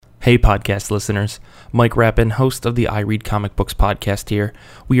Hey podcast listeners, Mike Rappin, host of the I Read Comic Books podcast here.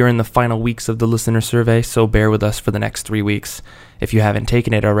 We are in the final weeks of the listener survey, so bear with us for the next 3 weeks. If you haven't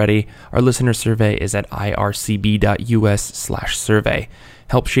taken it already, our listener survey is at ircb.us/survey.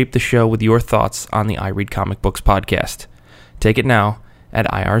 Help shape the show with your thoughts on the I Read Comic Books podcast. Take it now at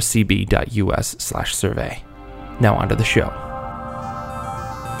ircb.us/survey. Now onto the show.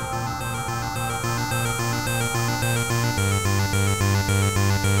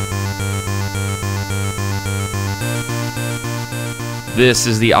 This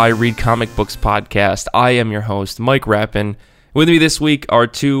is the I Read Comic Books podcast. I am your host, Mike Rappin. With me this week are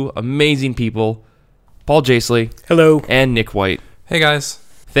two amazing people, Paul Jasley. Hello. And Nick White. Hey, guys.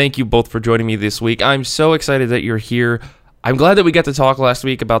 Thank you both for joining me this week. I'm so excited that you're here. I'm glad that we got to talk last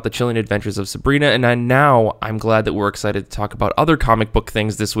week about the chilling adventures of Sabrina, and now I'm glad that we're excited to talk about other comic book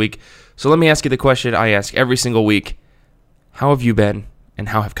things this week. So let me ask you the question I ask every single week. How have you been, and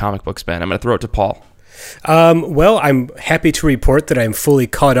how have comic books been? I'm going to throw it to Paul. Well, I'm happy to report that I'm fully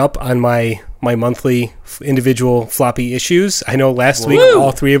caught up on my monthly individual floppy issues. I know last week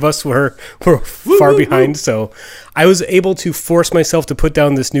all three of us were far behind, so I was able to force myself to put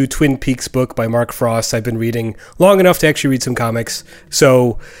down this new Twin Peaks book by Mark Frost I've been reading long enough to actually read some comics.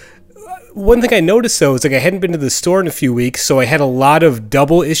 So one thing I noticed, though, is I hadn't been to the store in a few weeks, so I had a lot of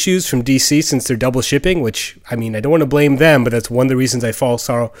double issues from DC since they're double shipping, which, I mean, I don't want to blame them, but that's one of the reasons I fall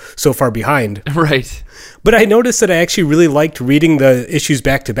so far behind. Right. But I noticed that I actually really liked reading the issues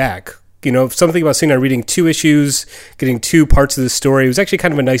back to back. You know, something about sitting down reading two issues, getting two parts of the story. It was actually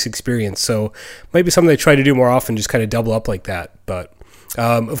kind of a nice experience, so might be something I try to do more often, just kind of double up like that. But,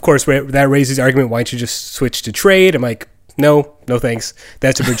 of course, that raises the argument, why don't you just switch to trade? I'm like, no thanks.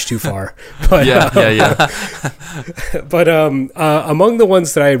 That's a bridge too far. But, Yeah. But among the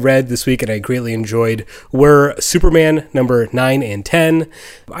ones that I read this week and I greatly enjoyed were Superman number 9 and 10.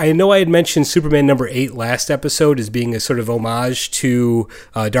 I know I had mentioned Superman number 8 last episode as being a sort of homage to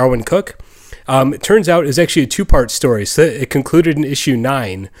Darwin Cook. It turns out it was actually a two-part story, so it concluded in issue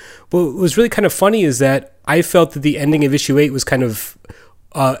 9. What was really kind of funny is that I felt that the ending of issue 8 was kind of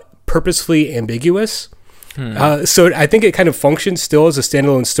purposefully ambiguous. So I think it kind of functions still as a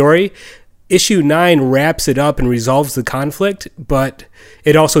standalone story. Issue 9 wraps it up and resolves the conflict, but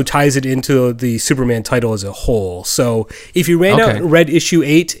it also ties it into the Superman title as a whole. So if you ran out and read issue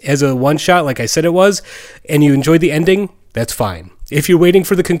 8 as a one-shot, like I said it was, and you enjoyed the ending, that's fine. If you're waiting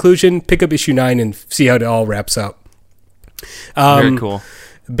for the conclusion, pick up issue 9 and see how it all wraps up. Very cool.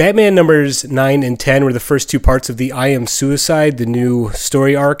 Batman numbers 9 and 10 were the first two parts of the I Am Suicide, the new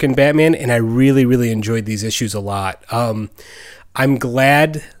story arc in Batman, and I really, really enjoyed these issues a lot. I'm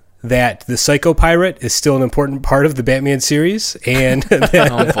glad that the Psycho Pirate is still an important part of the Batman series, and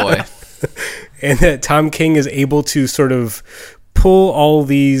that, and that Tom King is able to sort of pull all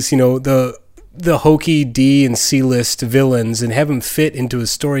these, you know, the hokey D and C list villains and have them fit into a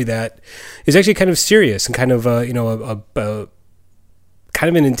story that is actually kind of serious and kind of kind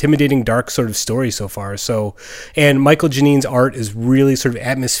of an intimidating, dark sort of story so far. So, and Michael Janine's art is really sort of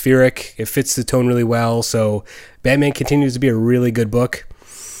atmospheric. It fits the tone really well. So Batman continues to be a really good book.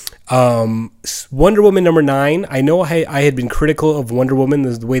 Wonder Woman number 9. I know I had been critical of Wonder Woman,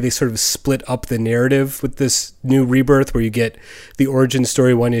 the way they sort of split up the narrative with this new rebirth, where you get the origin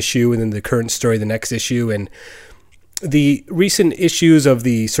story one issue and then the current story the next issue. And the recent issues of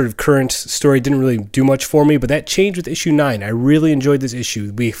the sort of current story didn't really do much for me, but that changed with issue 9. I really enjoyed this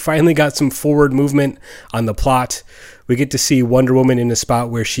issue. We finally got some forward movement on the plot. We get to see Wonder Woman in a spot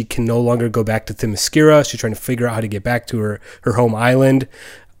where she can no longer go back to Themyscira. She's trying to figure out how to get back to her home island.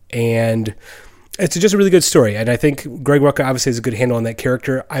 And it's just a really good story. And I think Greg Rucka obviously has a good handle on that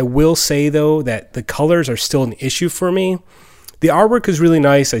character. I will say, though, that the colors are still an issue for me. The artwork is really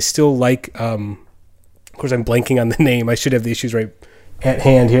nice. I still like... of course, I'm blanking on the name. I should have the issues right at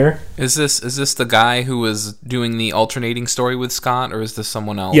hand here. Is this the guy who was doing the alternating story with Scott, or is this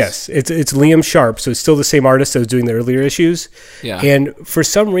someone else? Yes, it's Liam Sharp, so it's still the same artist that was doing the earlier issues. Yeah. And for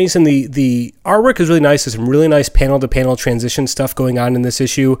some reason, the artwork is really nice. There's some really nice panel-to-panel transition stuff going on in this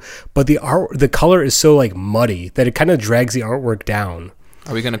issue, but the color is so like muddy that it kind of drags the artwork down.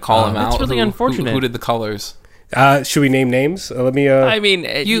 Are we going to call him out? That's really unfortunate. Who did the colors? Should we name names? Let me. I mean,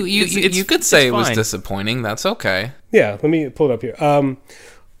 you could say it was fine. disappointing. That's okay. Yeah, let me pull it up here.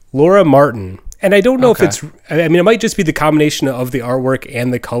 Laura Martin. And I don't know if it's... I mean, it might just be the combination of the artwork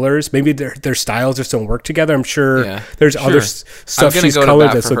and the colors. Maybe their styles just don't work together. I'm sure there's other stuff she's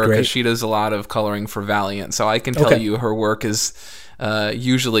colored that's look great. She does a lot of coloring for Valiant, so I can tell you her work is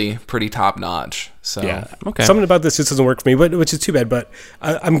usually pretty top-notch. So yeah, something about this just doesn't work for me, which is too bad. But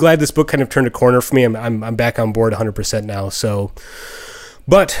I'm glad this book kind of turned a corner for me. I'm back on board 100% now. So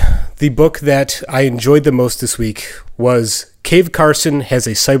But the book that I enjoyed the most this week was Cave Carson Has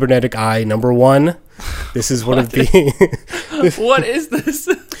a Cybernetic Eye, #1. This is one of the... What is this?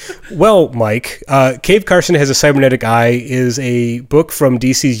 Well, Mike, Cave Carson Has a Cybernetic Eye is a book from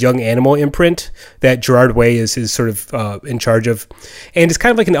DC's Young Animal imprint that Gerard Way is sort of in charge of. And it's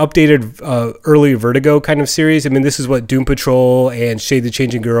kind of like an updated early Vertigo kind of series. I mean, this is what Doom Patrol and Shade the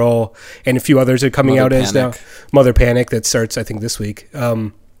Changing Girl and a few others are coming out as now. Mother Panic, that starts, I think, this week.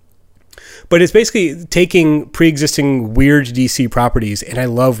 But it's basically taking pre-existing weird DC properties, and I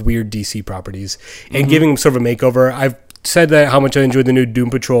love weird DC properties, and giving them sort of a makeover. I've said that how much I enjoyed the new Doom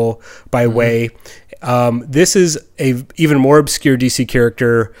Patrol by Way. This is a even more obscure DC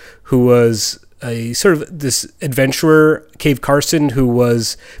character who was a sort of this adventurer, Cave Carson, who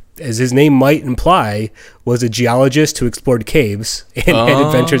was, as his name might imply, was a geologist who explored caves and had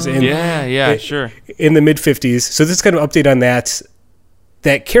adventures in in the mid-50s. So this is kind of an update on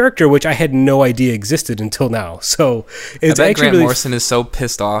that character, which I had no idea existed until now. So it's I bet actually Grant really Morrison is so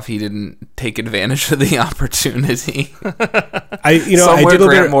pissed off he didn't take advantage of the opportunity. I did a little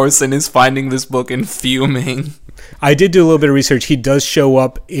Grant Morrison is finding this book and fuming. I did do a little bit of research. He does show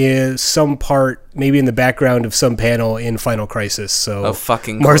up in some part, maybe in the background of some panel in Final Crisis. So of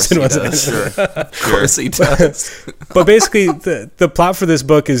fucking Morrison wasn't. Sure. Of course he does. But basically, the plot for this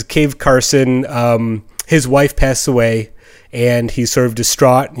book is Cave Carson. His wife passed away, and he's sort of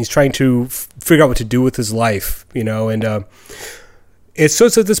distraught, and he's trying to figure out what to do with his life, and it's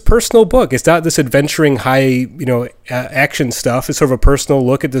this personal book. It's not this adventuring high, action stuff. It's sort of a personal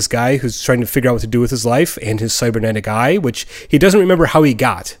look at this guy who's trying to figure out what to do with his life and his cybernetic eye, which he doesn't remember how he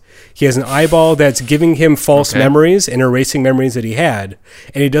got. He has an eyeball that's giving him false memories and erasing memories that he had,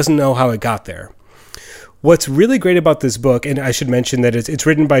 and he doesn't know how it got there. What's really great about this book, and I should mention that it's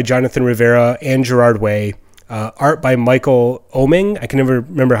written by Jonathan Rivera and Gerard Way, art by Michael Oeming. I can never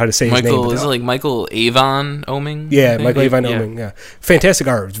remember how to say his name. Is it like Michael Avon Oeming? Yeah, Michael Avon Oeming. Yeah, fantastic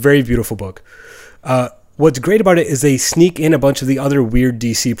art. It's a very beautiful book. What's great about it is they sneak in a bunch of the other weird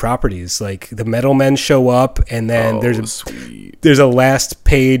DC properties. Like the Metal Men show up, and then there's a last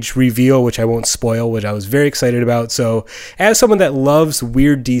page reveal, which I won't spoil, which I was very excited about. So as someone that loves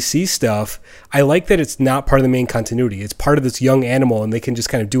weird DC stuff, I like that it's not part of the main continuity. It's part of this Young Animal, and they can just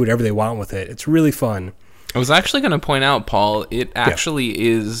kind of do whatever they want with it. It's really fun. I was actually going to point out, Paul, it actually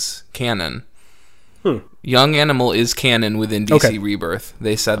is canon. Young Animal is canon within DC Rebirth.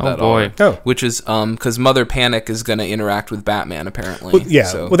 They said which is because Mother Panic is going to interact with Batman apparently.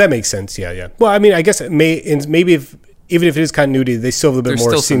 Well, well, that makes sense. Yeah. Well, I mean, I guess maybe even if it is continuity, they still have a little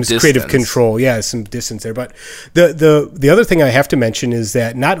bit more seems creative control. Yeah, some distance there. But the other thing I have to mention is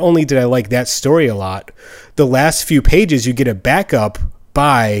that not only did I like that story a lot, the last few pages you get a backup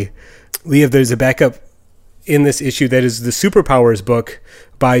by Leah. There's a backup in this issue that is the Superpowers book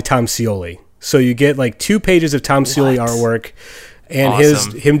by Tom Scioli. So you get like 2 pages of Tom Scioli artwork, and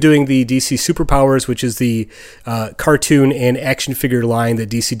him doing the DC Superpowers, which is the cartoon and action figure line that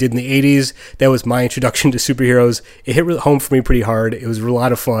DC did in the 80s. That was my introduction to superheroes. It hit home for me pretty hard. It was a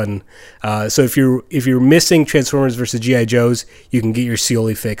lot of fun. So if you're missing Transformers versus G.I. Joes, you can get your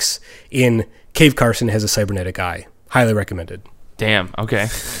Scioli fix in Cave Carson Has a Cybernetic Eye. Highly recommended. Damn. Okay.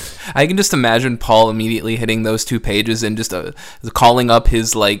 I can just imagine Paul immediately hitting those 2 pages and just calling up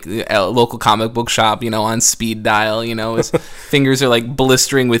his local comic book shop, on speed dial. His fingers are like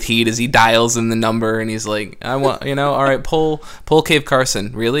blistering with heat as he dials in the number, and he's like, "I want, all right, pull Cave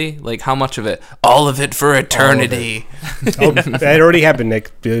Carson. Really? Like how much of it? All of it for eternity." That already happened,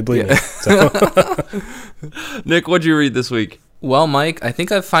 Nick. Believe me. So. Nick, what'd you read this week? Well, Mike, I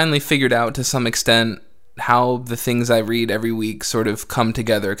think I've finally figured out to some extent how the things I read every week sort of come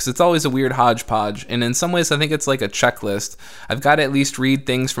together, because it's always a weird hodgepodge, and in some ways I think it's like a checklist. I've got to at least read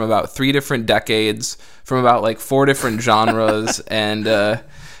things from about 3 different decades, from about like 4 different genres, and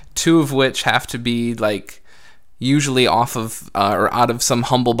 2 of which have to be like usually off of or out of some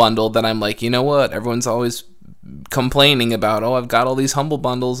Humble Bundle that I'm like, you know what, everyone's always complaining about, I've got all these Humble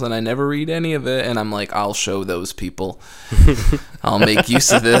Bundles and I never read any of it, and I'm like, I'll show those people. I'll make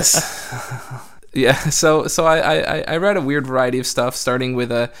use of this. Yeah, so I read a weird variety of stuff, starting with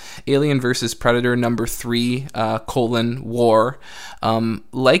Alien vs. Predator #3, War.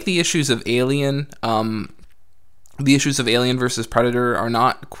 Like the issues of Alien, the issues of Alien vs. Predator are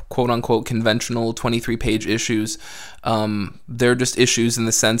not quote-unquote conventional 23-page issues. They're just issues in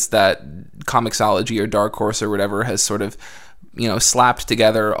the sense that Comixology or Dark Horse or whatever has sort of slapped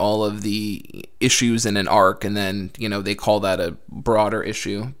together all of the issues in an arc, and then, they call that a broader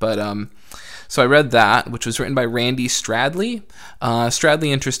issue. But so I read that, which was written by Randy Stradley. Stradley,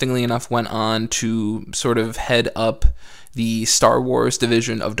 interestingly enough, went on to sort of head up the Star Wars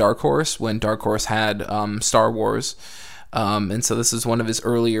division of Dark Horse when Dark Horse had Star Wars. And so this is one of his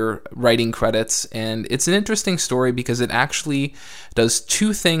earlier writing credits, and it's an interesting story because it actually does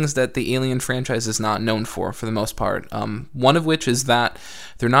two things that the Alien franchise is not known for the most part. One of which is that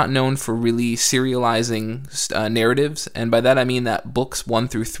they're not known for really serializing narratives, and by that I mean that books 1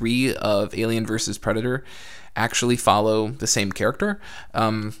 through 3 of Alien vs. Predator actually follow the same character.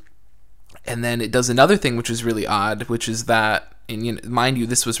 And then it does another thing which is really odd, which is that, and mind you,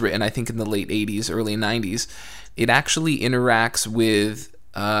 this was written I think in the late 80s, early 90s, it actually interacts with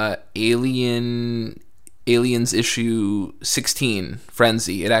Aliens issue 16,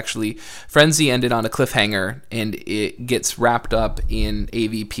 Frenzy. Frenzy ended on a cliffhanger, and it gets wrapped up in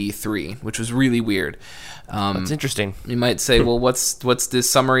AVP 3, which was really weird. That's interesting. You might say, well, what's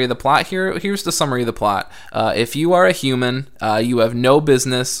this summary of the plot here? Here's the summary of the plot. If you are a human, you have no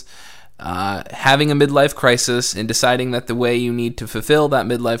business having a midlife crisis and deciding that the way you need to fulfill that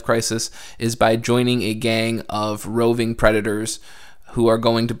midlife crisis is by joining a gang of roving predators who are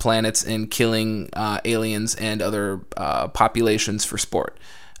going to planets and killing aliens and other populations for sport.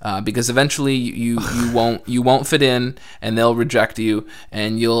 Because eventually you won't fit in, and they'll reject you,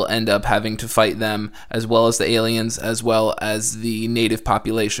 and you'll end up having to fight them, as well as the aliens, as well as the native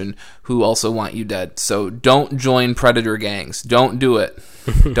population who also want you dead. So don't join predator gangs. Don't do it.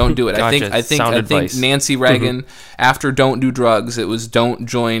 Don't do it. Gotcha. I think Nancy Reagan, after Don't Do Drugs, it was don't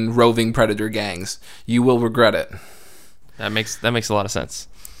join roving predator gangs. You will regret it. That makes a lot of sense.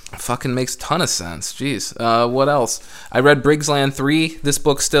 Fucking makes a ton of sense. Jeez. What else? I read Briggs Land 3. This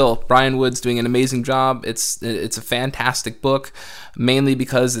book still. Brian Wood's doing an amazing job. It's a fantastic book, mainly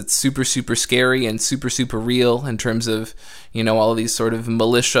because it's super, super scary and super, super real in terms of, all of these sort of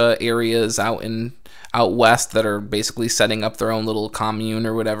militia areas out west that are basically setting up their own little commune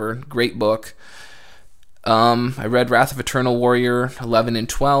or whatever. Great book. I read Wrath of Eternal Warrior 11 and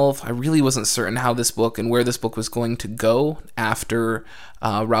 12. I really wasn't certain how this book and where this book was going to go after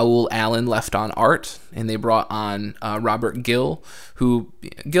Raoul Allen left on art, and they brought on Robert Gill, who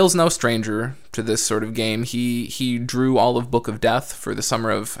Gill's no stranger to this sort of game. He drew all of Book of Death for the summer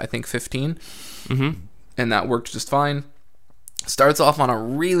of, I think, 15, and that worked just fine. Starts off on a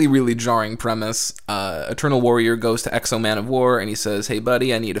really, really jarring premise. Eternal Warrior goes to Exo Man of War, and he says, "Hey,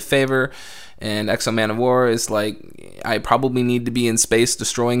 buddy, I need a favor." And Exo Man of War is like, "I probably need to be in space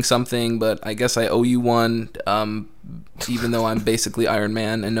destroying something, but I guess I owe you one, even though I'm basically Iron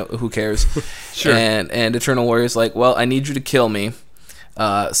Man, and who cares?" Sure. And Eternal Warrior is like, "Well, I need you to kill me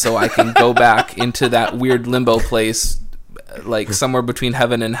so I can go back into that weird limbo place, like somewhere between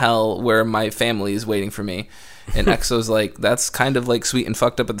heaven and hell, where my family is waiting for me." And Exo's like, "That's kind of like sweet and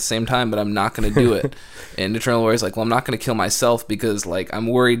fucked up at the same time, but I'm not going to do it." And Eternal Warrior's like, "Well, I'm not going to kill myself because like I'm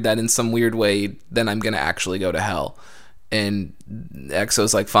worried that in some weird way then I'm going to actually go to hell." And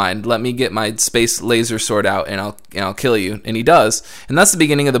Exo's like, "Fine, let me get my space laser sword out and I'll kill you." And he does. And that's the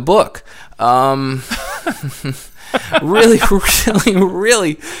beginning of the book.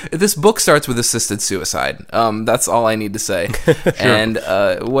 Really, this book starts with assisted suicide. That's all I need to say. Sure. And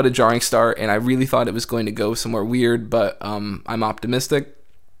what a jarring start. And I really thought it was going to go somewhere weird, but I'm optimistic.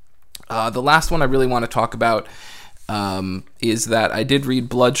 The last one I really want to talk about is that I did read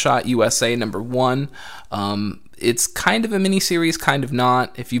Bloodshot USA #1. It's kind of a miniseries, kind of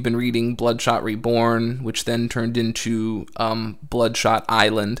not. If you've been reading Bloodshot Reborn, which then turned into Bloodshot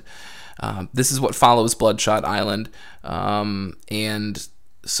Island, this is what follows Bloodshot Island, and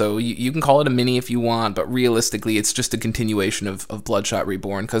so you can call it a mini if you want, but realistically it's just a continuation of Bloodshot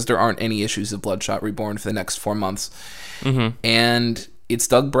Reborn, because there aren't any issues of Bloodshot Reborn for the next 4 months. And it's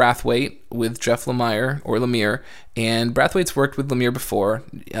Doug Brathwaite with Jeff Lemire, and Brathwaite's worked with Lemire before.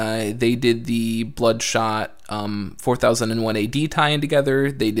 They did the Bloodshot 4001 AD tie-in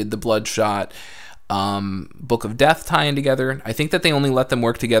together. They did the Bloodshot Book of Death tie-in together. I think that they only let them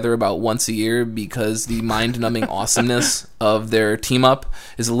work together about once a year because the mind-numbing awesomeness of their team-up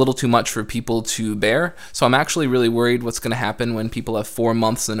is a little too much for people to bear. So I'm actually really worried what's going to happen when people have 4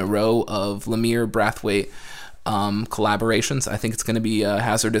 months in a row of Lemire-Brathwaite collaborations. I think it's going to be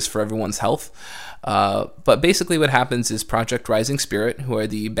hazardous for everyone's health. But basically what happens is Project Rising Spirit, who are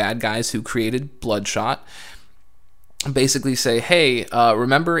the bad guys who created Bloodshot, basically say, "Hey,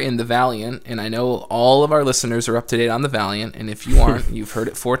 remember in the Valiant," and I know all of our listeners are up to date on the Valiant, and if you aren't, you've heard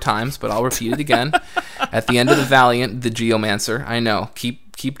it 4 times, but I'll repeat it again. At the end of the Valiant, the Geomancer, I know,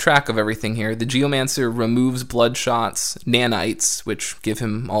 keep track of everything here. The Geomancer removes Bloodshot's nanites, which give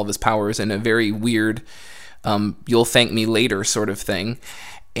him all of his powers in a very weird, you'll thank me later sort of thing.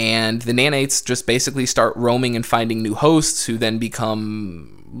 And the nanites just basically start roaming and finding new hosts who then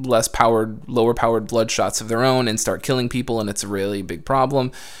become lower powered Bloodshots of their own and start killing people, and it's a really big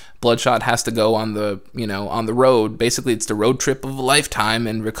problem. Bloodshot has to go on the road. Basically, it's the road trip of a lifetime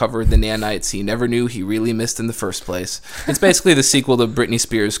and recover the nanites he never knew he really missed in the first place. It's basically the sequel to Britney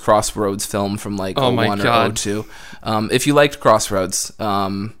Spears' Crossroads film from like 01 or 02. If you liked Crossroads,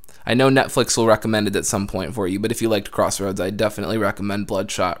 I know Netflix will recommend it at some point for you, but if you liked Crossroads, I definitely recommend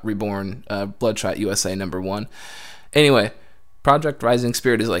Bloodshot Reborn, Bloodshot USA #1. Anyway, Project Rising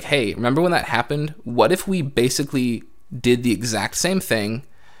Spirit is like, hey, remember when that happened? What if we basically did the exact same thing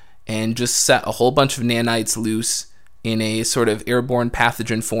and just set a whole bunch of nanites loose in a sort of airborne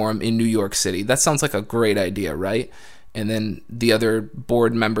pathogen form in New York City? That sounds like a great idea, right? And then the other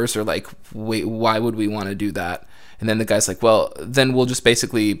board members are like, wait, why would we want to do that? And then the guy's like, well, then we'll just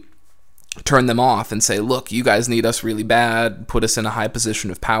basically turn them off and say, look, you guys need us really bad, put us in a high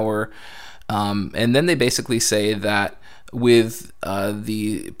position of power. And then they basically say that with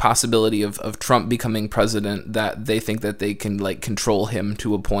the possibility of Trump becoming president, that they think that they can like control him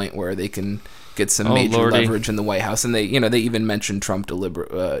to a point where they can get some major leverage in the White House. And they even mentioned Trump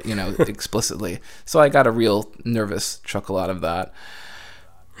explicitly. So I got a real nervous chuckle out of that.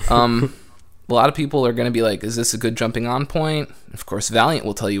 A lot of people are going to be like, is this a good jumping on point? Of course, Valiant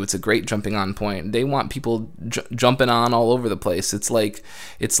will tell you it's a great jumping on point. They want people jumping on all over the place. It's like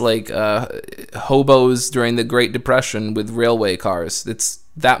hobos during the Great Depression with railway cars. It's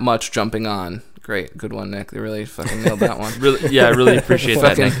that much jumping on. Great. Good one, Nick. They really fucking nailed that one. I really appreciate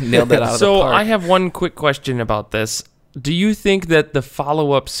that, Nick. Nailed that out of the So park. I have one quick question about this. Do you think that the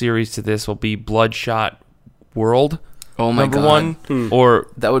follow-up series to this will be Bloodshot World? Oh my God. #1, or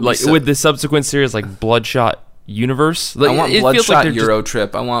that would be like with the subsequent series like Bloodshot Universe. Like, I want Bloodshot Euro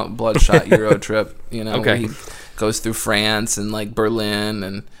Trip. I want Bloodshot Euro Trip. Okay. Where he goes through France and like Berlin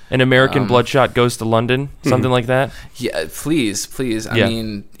and an American Bloodshot goes to London, something like that. Yeah, please. I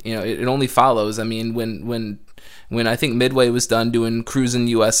mean, it only follows. I mean, when I think Midway was done doing Cruisin'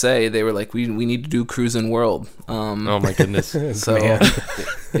 USA, they were like, we need to do Cruisin' World. Oh my goodness. So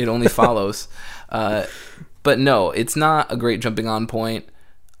it only follows. But no, it's not a great jumping on point.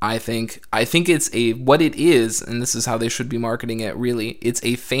 I think it's what it is, and this is how they should be marketing it, really. It's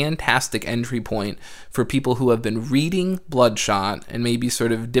a fantastic entry point for people who have been reading Bloodshot and maybe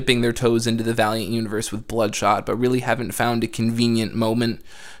sort of dipping their toes into the Valiant universe with Bloodshot, but really haven't found a convenient moment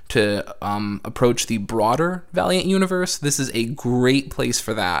to approach the broader Valiant universe. This is a great place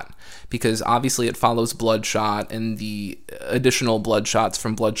for that, because obviously it follows Bloodshot and the additional Bloodshots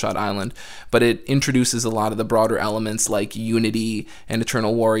from Bloodshot Island, but it introduces a lot of the broader elements like Unity and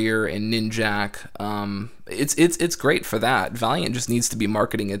Eternal Warrior and Ninjak. It's great for that. Valiant just needs to be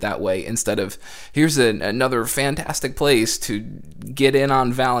marketing it that way instead of, here's another fantastic place to get in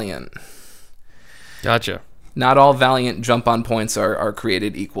on Valiant. Gotcha. Not all Valiant jump-on points are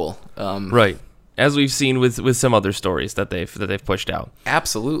created equal. Right. As we've seen with some other stories that they've pushed out.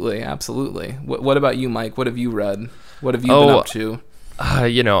 Absolutely. What about you, Mike? What have you read? What have you been up to?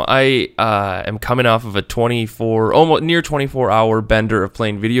 I am coming off of a almost near 24-hour bender of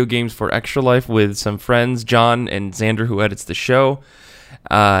playing video games for Extra Life with some friends, John and Xander, who edits the show.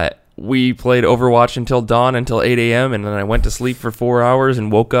 We played Overwatch until dawn, until 8 a.m., and then I went to sleep for 4 hours and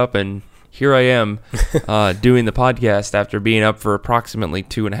woke up, and here I am doing the podcast after being up for approximately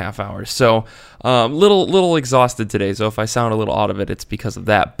 2.5 hours. So little exhausted today, so if I sound a little out of it, it's because of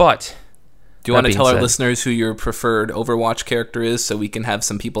that. But do you want to tell our listeners who your preferred Overwatch character is, so we can have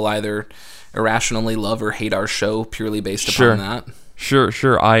some people either irrationally love or hate our show purely based upon that?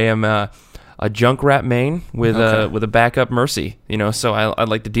 Sure. I am a Junkrat main with a backup Mercy. So I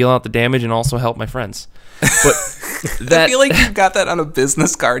like to deal out the damage and also help my friends. But I feel like you've got that on a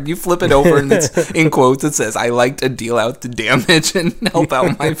business card. You flip it over and it's in quotes. It says, "I like to deal out the damage and help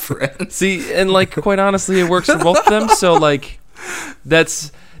out my friends." See, and quite honestly, it works for both of them. So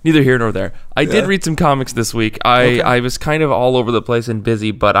that's neither here nor there. I did read some comics this week. I was kind of all over the place and busy,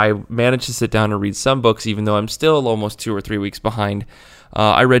 but I managed to sit down and read some books, even though I'm still almost 2 or 3 weeks behind.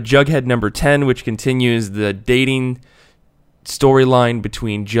 I read Jughead #10, which continues the dating storyline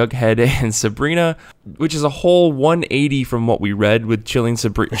between Jughead and Sabrina, which is a whole 180 from what we read with Chilling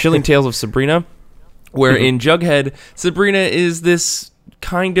Tales of Sabrina, where in Jughead, Sabrina is this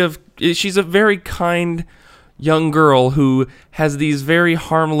she's a very kind young girl who has these very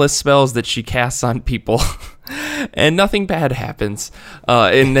harmless spells that she casts on people. And nothing bad happens.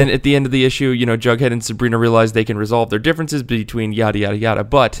 And then at the end of the issue, Jughead and Sabrina realize they can resolve their differences between yada, yada, yada.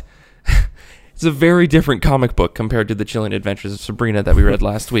 But It's a very different comic book compared to the Chilling Adventures of Sabrina that we read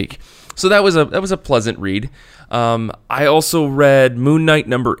last week. So that was a pleasant read. I also read Moon Knight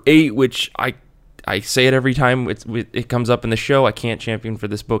number 8, which I say it every time it comes up in the show. I can't champion for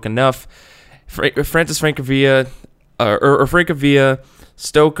this book enough. Francis Francavilla, or Francavilla,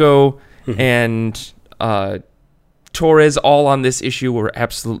 Stocco, and Torres all on this issue were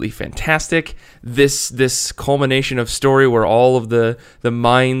absolutely fantastic. This culmination of story where all of the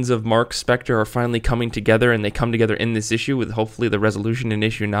minds of Mark Spector are finally coming together, and they come together in this issue with hopefully the resolution in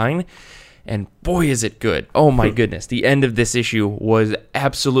issue 9. And boy, is it good. Oh my goodness. The end of this issue was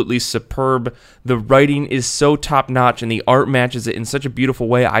absolutely superb. The writing is so top-notch, and the art matches it in such a beautiful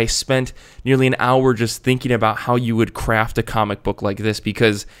way. I spent nearly an hour just thinking about how you would craft a comic book like this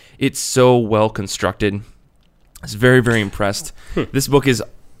because it's so well constructed. I was very, very impressed. This book is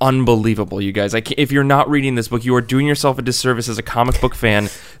unbelievable, you guys. If you're not reading this book, you are doing yourself a disservice as a comic book fan.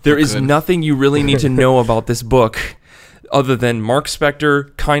 There is nothing you really need to know about this book other than Mark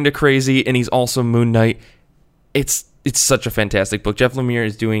Spector, kind of crazy, and he's also Moon Knight. It's such a fantastic book. Jeff Lemire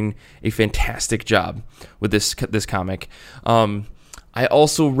is doing a fantastic job with this comic. I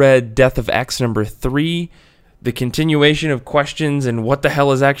also read Death of X number 3, the continuation of questions and what the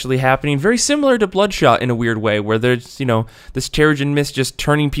hell is actually happening. Very similar to Bloodshot in a weird way, where there's, this Terrigen Mist just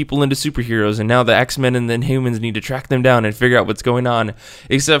turning people into superheroes, and now the X-Men and the Inhumans need to track them down and figure out what's going on.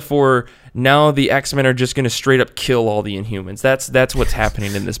 Except for now the X-Men are just going to straight up kill all the Inhumans. That's what's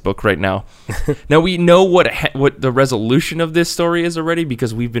happening in this book right now. Now we know what the resolution of this story is already,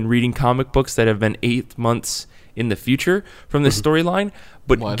 because we've been reading comic books that have been 8 months in the future from this storyline.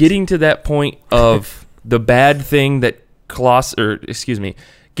 But getting to that point of the bad thing that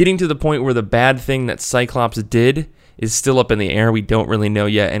getting to the point where the bad thing that Cyclops did is still up in the air. We don't really know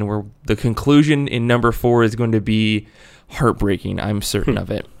yet, and the conclusion in number 4 is going to be heartbreaking. I'm certain of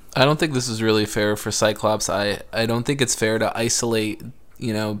it. I don't think this is really fair for Cyclops. I don't think it's fair to isolate,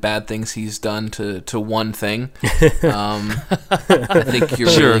 bad things he's done to one thing. I think you're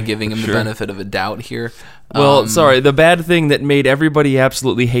really giving him the benefit of a doubt here. Well, sorry, the bad thing that made everybody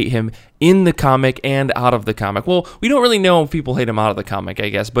absolutely hate him in the comic and out of the comic. Well, we don't really know if people hate him out of the comic, I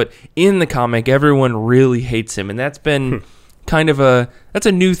guess, but in the comic, everyone really hates him, and that's been that's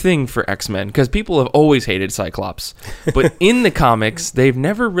a new thing for X-Men, because people have always hated Cyclops. But in the comics, they've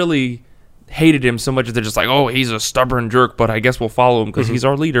never really hated him so much that they're just like, oh, he's a stubborn jerk, but I guess we'll follow him because he's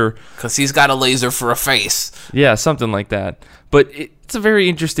our leader. Because he's got a laser for a face. Yeah, something like that. But it's a very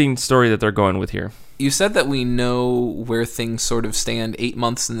interesting story that they're going with here. You said that we know where things sort of stand 8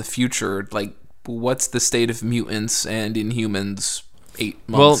 months in the future. Like, what's the state of mutants and Inhumans 8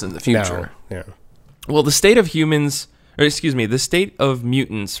 months in the future? No. Yeah. Well, the state of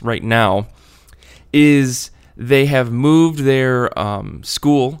mutants right now is they have moved their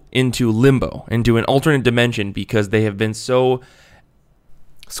school into limbo, into an alternate dimension, because they have been so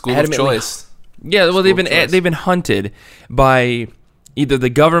school of choice. Yeah, well, they've been hunted by either the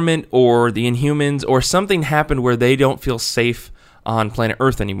government or the Inhumans, or something happened where they don't feel safe on planet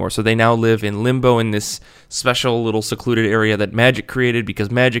Earth anymore. So they now live in limbo, in this special little secluded area that Magic created,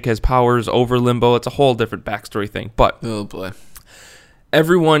 because Magic has powers over limbo. It's a whole different backstory thing. But oh boy.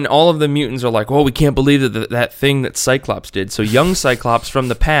 All of the mutants are like, well, we can't believe that thing that Cyclops did. So young Cyclops from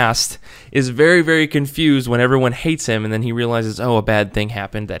the past is very, very confused when everyone hates him, and then he realizes, oh, a bad thing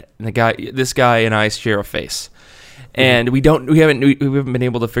happened, that this guy and I share a face. And we haven't been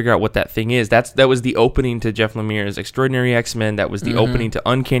able to figure out what that thing is. That was the opening to Jeff Lemire's Extraordinary X-Men. That was the opening to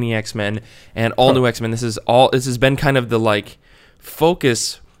Uncanny X-Men and All New X-Men. This has been kind of the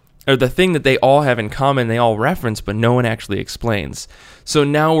focus, or the thing that they all have in common. They all reference, but no one actually explains. So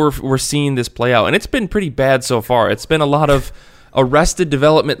now we're seeing this play out, and it's been pretty bad so far. It's been a lot of Arrested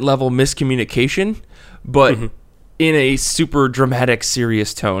Development level miscommunication, but in a super dramatic,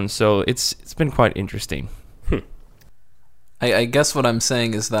 serious tone. So it's been quite interesting. I guess what I'm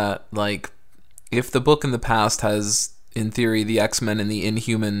saying is that, if the book in the past has, in theory, the X-Men and the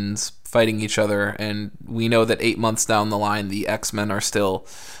Inhumans fighting each other, and we know that 8 months down the line, the X-Men are still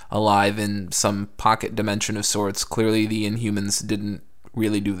alive in some pocket dimension of sorts, clearly the Inhumans didn't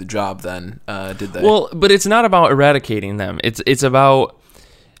really do the job then, did they? Well, but it's not about eradicating them. It's about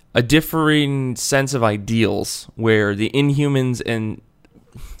a differing sense of ideals, where the Inhumans and...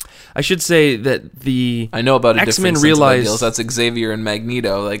 I should say that I know about a X-Men different sense of ideals. That's Xavier and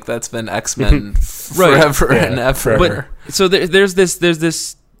Magneto. That's been X-Men forever and ever. But so there's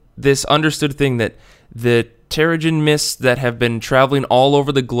this understood thing that the Terrigen Mists that have been traveling all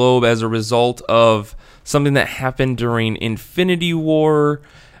over the globe as a result of something that happened during Infinity War,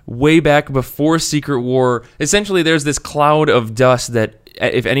 way back before Secret War. Essentially, there's this cloud of dust that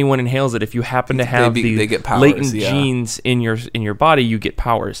if anyone inhales it, if you happen to have they get powers, latent genes in your body, you get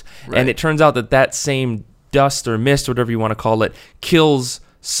powers. Right. And it turns out that same dust or mist, whatever you want to call it, kills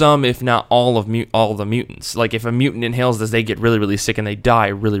some, if not all of the mutants. Like if a mutant inhales this, they get really, really sick and they die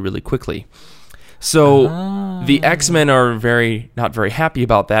really, really quickly. So the X-Men are not very happy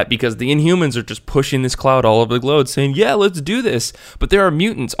about that, because the Inhumans are just pushing this cloud all over the globe saying, yeah, let's do this. But there are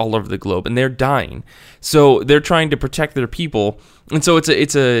mutants all over the globe and they're dying. So they're trying to protect their people. And so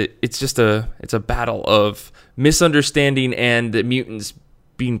it's a battle of misunderstanding and the mutants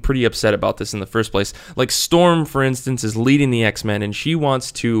being pretty upset about this in the first place. Like Storm, for instance, is leading the X-Men and she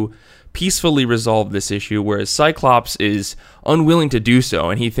wants to peacefully resolve this issue, whereas Cyclops is unwilling to do so,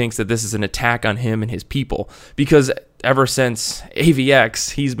 and he thinks that this is an attack on him and his people, because ever since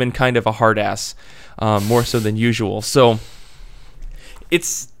AVX, he's been kind of a hard ass, more so than usual. So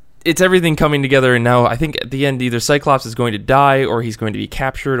it's everything coming together, and now I think at the end either Cyclops is going to die or he's going to be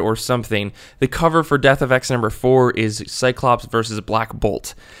captured or something. The cover for Death of X number 4 is Cyclops versus Black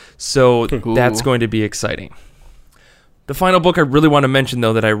Bolt, so that's going to be exciting. The final book I really want to mention,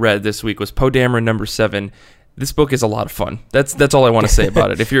 though, that I read this week was Poe Dameron number 7. This book is a lot of fun. That's all I want to say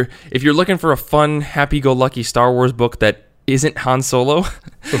about it. If you're looking for a fun, happy-go-lucky Star Wars book that isn't Han Solo,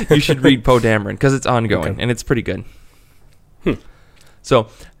 you should read Poe Dameron, because it's ongoing, and it's pretty good. So,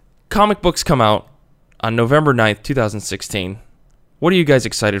 comic books come out on November 9th, 2016. What are you guys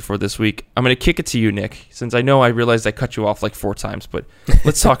excited for this week? I'm going to kick it to you, Nick, since I realized I cut you off like 4 times, but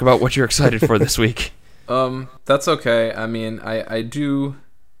let's talk about what you're excited for this week. That's okay. I mean, I do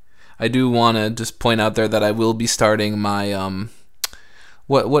want to just point out there that I will be starting my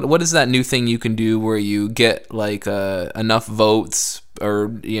what is that new thing you can do where you get like enough votes, or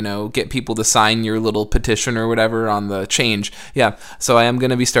get people to sign your little petition or whatever on the Change. Yeah, so I am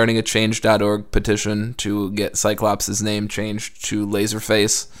going to be starting a change.org petition to get Cyclops' name changed to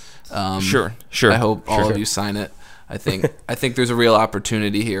Laserface. Sure. I hope all of you sign it. I think there's a real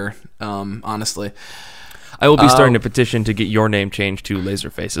opportunity here, honestly. I will be starting a petition to get your name changed to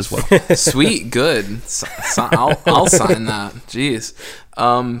Laserface as well. Sweet, good. I'll sign that. Jeez.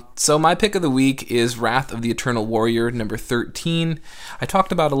 So my pick of the week is Wrath of the Eternal Warrior, number 13. I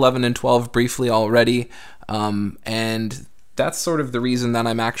talked about 11 and 12 briefly already, and that's sort of the reason that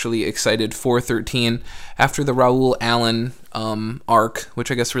I'm actually excited for 13. After the Raoul Allen arc, which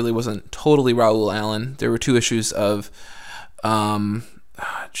I guess really wasn't totally Raoul Allen, there were 2 issues of...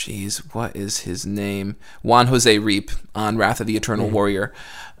 what is his name? Juan Jose Reap on Wrath of the Eternal Warrior,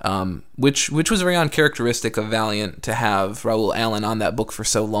 which was very uncharacteristic of Valiant to have Raoul Allen on that book for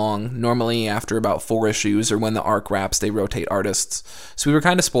so long. Normally, after about 4 issues or when the arc wraps, they rotate artists. So we were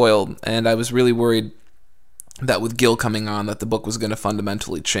kind of spoiled, and I was really worried that with Gil coming on, that the book was going to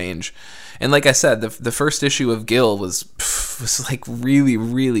fundamentally change. And like I said, the first issue of Gil was like really,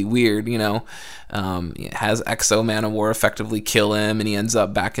 really weird, It has Exo Man of War effectively kill him, and he ends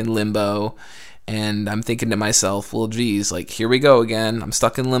up back in limbo. And I'm thinking to myself, well, geez, like, here we go again. I'm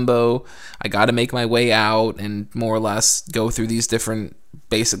stuck in limbo. I got to make my way out and more or less go through these different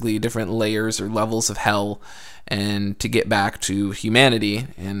layers or levels of hell, and to get back to humanity.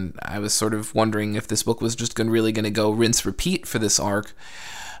 And I was sort of wondering if this book was just really going to go rinse repeat for this arc.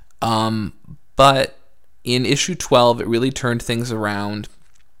 But in issue 12, it really turned things around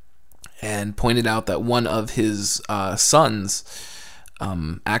and pointed out that one of his sons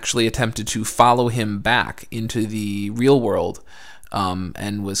actually attempted to follow him back into the real world,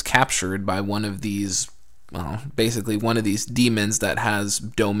 and was captured by one of these basically one of these demons that has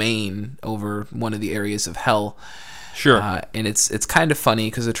domain over one of the areas of hell. Sure. And it's kind of funny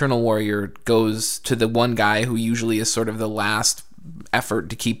because Eternal Warrior goes to the one guy who usually is sort of the last effort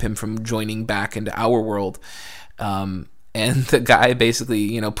to keep him from joining back into our world. And the guy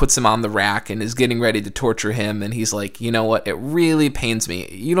basically, puts him on the rack and is getting ready to torture him. And he's like, you know what? It really pains me.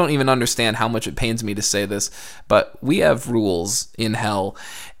 You don't even understand how much it pains me to say this, but we have rules in hell,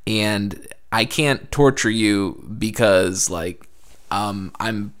 and I can't torture you because, like, I'm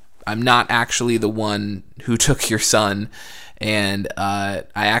not actually the one who took your son, and I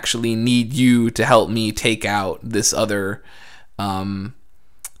actually need you to help me take out this other archdemon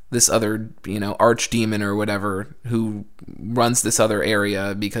or whatever who runs this other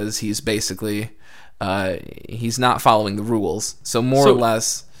area, because he's basically he's not following the rules. So more or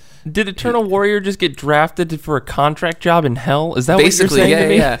less. Did Eternal Warrior just get drafted for a contract job in hell? Is that basically, what you're saying to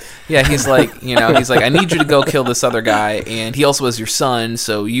me? Yeah. He's like, I need you to go kill this other guy, and he also has your son,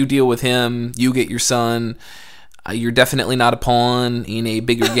 so you deal with him, you get your son. You're definitely not a pawn in a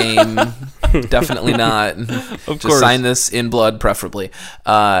bigger game. Definitely not. Of Just course. sign this in blood, preferably.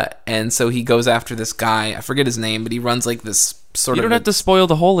 And so he goes after this guy. I forget his name, but he runs like this sort You of don't have to spoil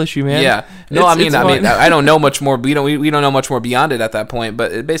the whole issue, man. Yeah. No, It's I mean, fine. I don't know much more. We don't know much more beyond it at that point.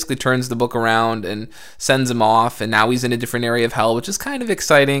 But it basically turns the book around and sends him off, and now he's in a different area of hell, which is kind of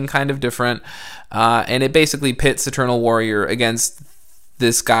exciting, kind of different. And it basically pits Eternal Warrior against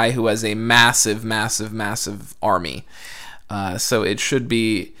this guy who has a massive, massive, massive army. So it should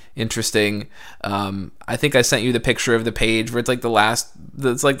be interesting. I think I sent you the picture of the page where it's like the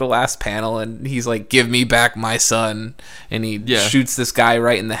last panel, and he's like, "Give me back my son," and he shoots this guy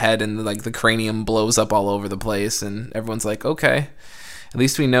right in the head, and like the cranium blows up all over the place, and everyone's like, "Okay, at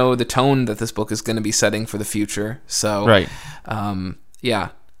least we know the tone that this book is going to be setting for the future." So, Right.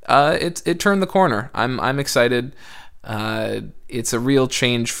 it turned the corner. I'm excited. It's a real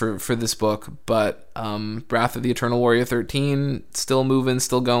change for this book, but Wrath of the Eternal Warrior 13 still moving,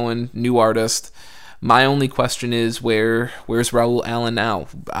 still going, new artist. My only question is where's Raul Allen now?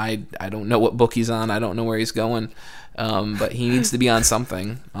 I don't know what book he's on. I don't know where he's going, but he needs to be on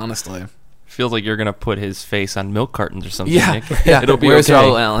something, honestly. Feels like you're gonna put his face on milk cartons or something. Yeah, Nick. yeah. It'll be Where's okay.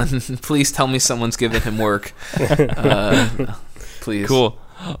 Raul Allen? Please tell me someone's giving him work. Please. Cool.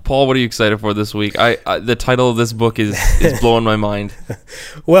 Paul, what are you excited for this week? The title of this book is blowing my mind.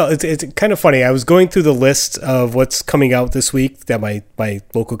 Well, it's kind of funny. I was going through the list of what's coming out this week that my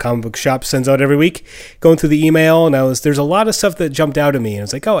local comic book shop sends out every week, going through the email, and there's a lot of stuff that jumped out at me, and I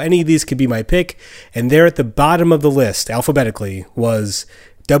was like, oh, any of these could be my pick. And there at the bottom of the list, alphabetically, was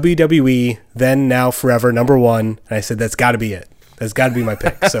WWE Then, Now, Forever, #1, and I said, that's got to be it. That's got to be my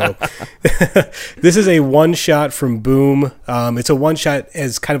pick. So this is a one-shot from Boom. It's a one-shot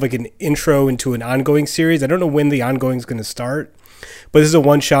as kind of like an intro into an ongoing series. I don't know when the ongoing is going to start, but this is a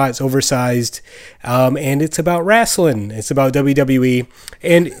one-shot. It's oversized, and it's about wrestling. It's about WWE,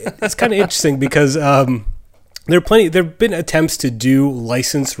 and it's kind of interesting because there have been attempts to do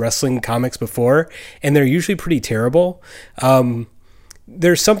licensed wrestling comics before, and they're usually pretty terrible.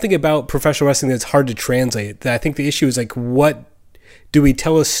 There's something about professional wrestling that's hard to translate. I think the issue is like, what do we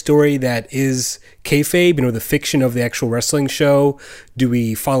tell a story that is kayfabe, the fiction of the actual wrestling show? Do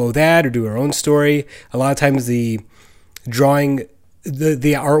we follow that or do our own story? A lot of times the drawing, the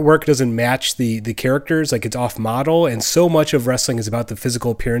artwork doesn't match the characters, like it's off model, and so much of wrestling is about the physical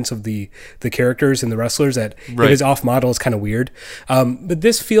appearance of the characters and the wrestlers that if it's off model, it's kind of weird. But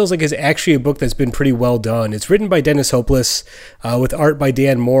this feels like it's actually a book that's been pretty well done. It's written by Dennis Hopeless with art by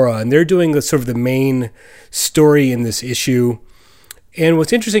Dan Mora, and they're doing sort of the main story in this issue. And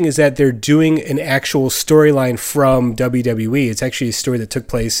what's interesting is that they're doing an actual storyline from WWE. It's actually a story that took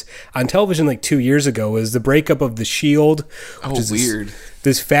place on television like 2 years ago. It was the breakup of the Shield, which is weird.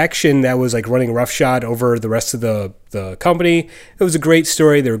 This faction that was like running roughshod over the rest of the company. It was a great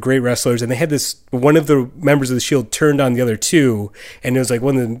story. They were great wrestlers, and they had one of the members of the Shield turned on the other two, and it was like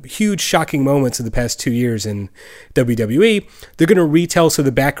one of the huge shocking moments of the past 2 years in WWE. They're going to retell some of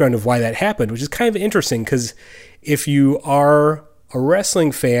the background of why that happened, which is kind of interesting because if you are a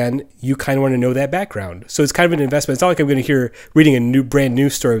wrestling fan, you kind of want to know that background. So it's kind of an investment. It's not like I'm going to reading a brand new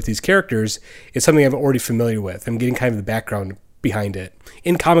story with these characters. It's something I'm already familiar with. I'm getting kind of the background behind it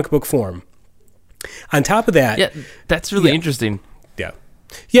in comic book form. On top of that... Yeah, that's really interesting. Yeah,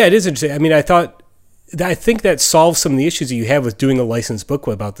 it is interesting. I mean, I think that solves some of the issues that you have with doing a licensed book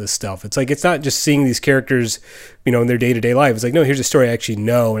about this stuff. It's like, it's not just seeing these characters, in their day-to-day life. It's like, no, here's a story I actually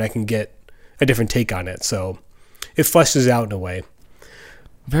know, and I can get a different take on it. So it fleshes out in a way.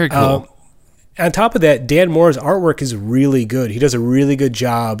 Very cool. On top of that, Dan Mora's artwork is really good. He does a really good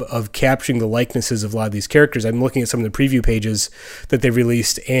job of capturing the likenesses of a lot of these characters. I'm looking at some of the preview pages that they've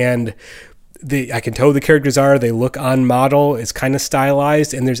released, and I can tell who the characters are. They look on model. It's kind of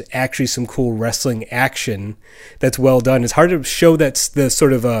stylized, and there's actually some cool wrestling action that's well done. It's hard to show that's the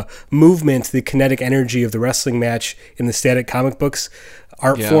sort of movement, the kinetic energy of the wrestling match in the static comic books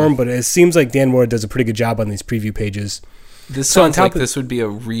art form, but it seems like Dan Mora does a pretty good job on these preview pages. This sounds like this would be a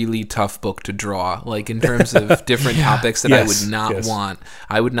really tough book to draw, like in terms of different topics that I would not want.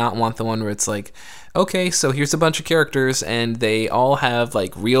 I would not want the one where it's like, okay, so here's a bunch of characters and they all have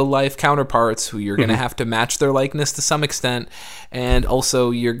like real life counterparts who you're going to have to match their likeness to some extent. And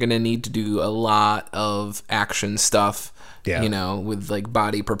also you're going to need to do a lot of action stuff. Yeah. With like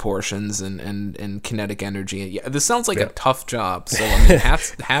body proportions and kinetic energy. Yeah, this sounds like a tough job. So I mean,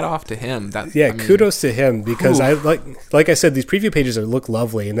 hat off to him. Kudos to him because I like I said, these preview pages look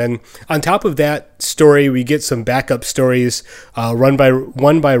lovely. And then on top of that story, we get some backup stories. One by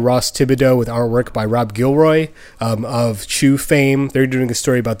Ross Thibodeau with artwork by Rob Gilroy of Chew fame. They're doing a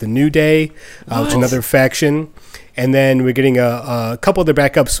story about the New Day, which is another faction. And then we're getting a couple other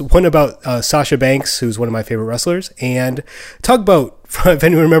backups. One about Sasha Banks, who's one of my favorite wrestlers, and Tugboat. If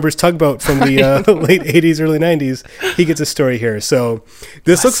anyone remembers Tugboat from the late 80s, early 90s, he gets a story here. So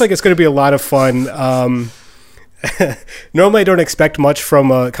this looks like it's going to be a lot of fun. Normally I don't expect much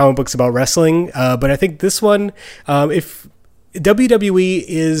from comic books about wrestling, but I think this one, if WWE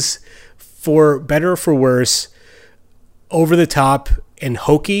is, for better or for worse, over the top and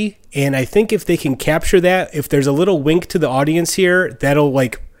hokey, and I think if they can capture that, if there's a little wink to the audience here, that'll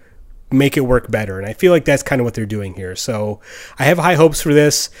like make it work better. And I feel like that's kind of what they're doing here. So I have high hopes for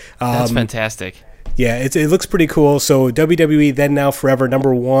this. That's fantastic. Yeah, it looks pretty cool. So WWE Then Now Forever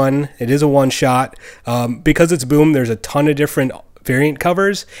 #1. It is a one shot. Because it's Boom, there's a ton of different variant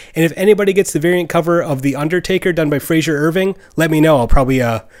covers. And if anybody gets the variant cover of The Undertaker done by Fraser Irving, let me know. I'll probably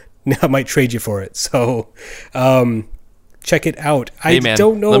I might trade you for it. So check it out. Hey, man,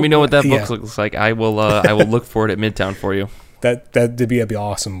 don't know. Let me know what that book looks like. I will look for it at Midtown for you. That'd be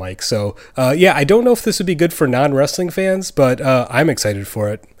awesome, Mike. So I don't know if this would be good for non-wrestling fans, but I'm excited for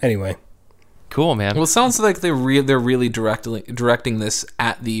it anyway. Cool, man. Well, it sounds like they're really directing this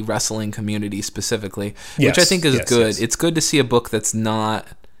at the wrestling community specifically, which I think is good. Yes. It's good to see a book that's not.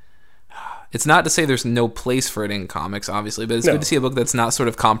 It's not to say there's no place for it in comics, obviously, but it's good to see a book that's not sort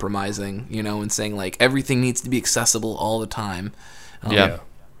of compromising, and saying like everything needs to be accessible all the time.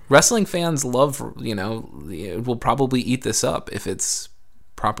 Wrestling fans love, will probably eat this up if it's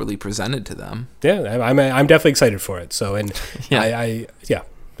properly presented to them. Yeah, I'm definitely excited for it. So, and there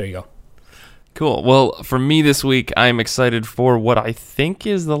you go. Cool. Well, for me this week, I'm excited for what I think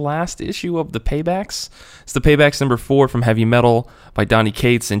is the last issue of the Paybacks. It's the Paybacks #4 from Heavy Metal by Donny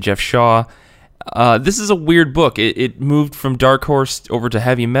Cates and Jeff Shaw. This is a weird book. It moved from Dark Horse over to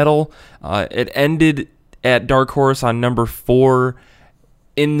Heavy Metal. It ended at Dark Horse on #4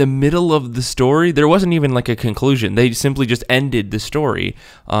 in the middle of the story. There wasn't even like a conclusion. They simply just ended the story.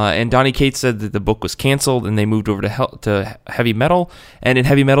 And Donny Cates said that the book was canceled and they moved over to Heavy Metal. And in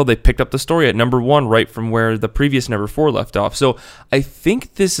Heavy Metal, they picked up the story at #1 right from where the previous #4 left off. So I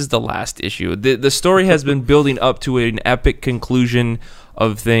think this is the last issue. The story has been building up to an epic conclusion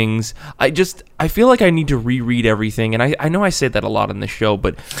of things. I feel like I need to reread everything. And I know I say that a lot on the show,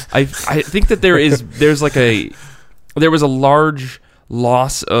 but I think that there was a large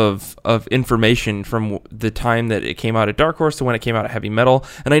loss of information from the time that it came out at Dark Horse to when it came out at Heavy Metal.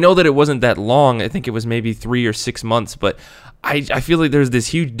 And I know that it wasn't that long. I think it was maybe 3 or 6 months, but I feel like there's this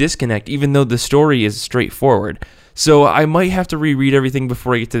huge disconnect, even though the story is straightforward. So I might have to reread everything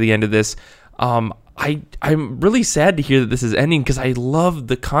before I get to the end of this. I'm really sad to hear that this is ending because I love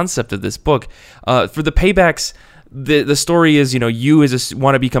the concept of this book. For the Paybacks, the story is, you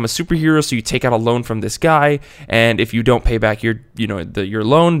want to become a superhero, so you take out a loan from this guy, and if you don't pay back your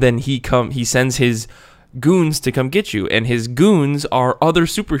loan, then he sends his goons to come get you, and his goons are other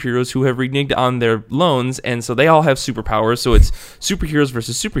superheroes who have reneged on their loans, and so they all have superpowers, so it's superheroes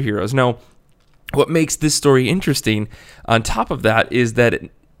versus superheroes. Now, what makes this story interesting on top of that is that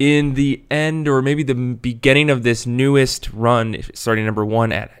in the end, or maybe the beginning of this newest run, starting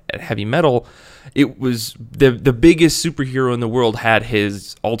 #1 at Heavy Metal, it was the biggest superhero in the world had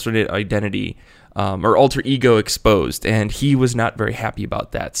his alternate identity or alter ego exposed, and he was not very happy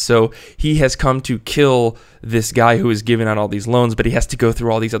about that. So he has come to kill this guy who is giving out all these loans, but he has to go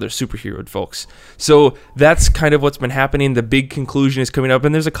through all these other superhero folks. So that's kind of what's been happening. The big conclusion is coming up,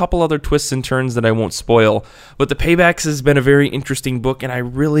 and there's a couple other twists and turns that I won't spoil. But the Paybacks has been a very interesting book, and I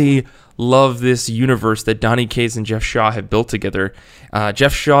really love this universe that Donny Cates and Jeff Shaw have built together.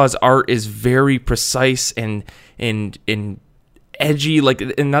 Jeff Shaw's art is very precise and edgy,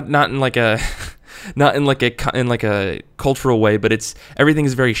 and not in like a not in like a cultural way, but everything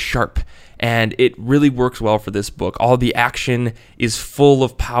is very sharp, and it really works well for this book. All the action is full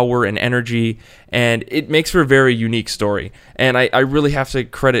of power and energy, and it makes for a very unique story. And I really have to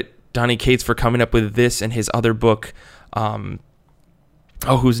credit Donny Cates for coming up with this and his other book,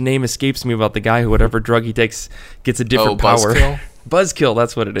 whose name escapes me, about the guy who whatever drug he takes gets a different power. Buzzkill,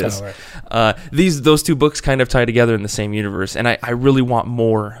 that's what it is. Oh, right. Those two books kind of tie together in the same universe, and I really want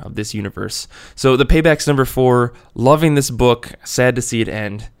more of this universe. So the Paybacks #4, loving this book, sad to see it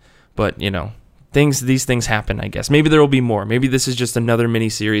end, but these things happen, I guess. Maybe there will be more. Maybe this is just another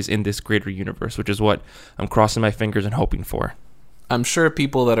miniseries in this greater universe, which is what I'm crossing my fingers and hoping for. I'm sure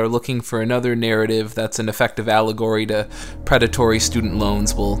people that are looking for another narrative that's an effective allegory to predatory student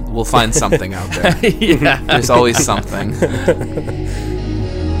loans will find something out there. Yeah. There's always something.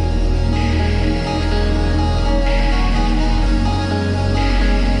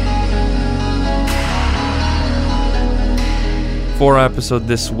 For our episode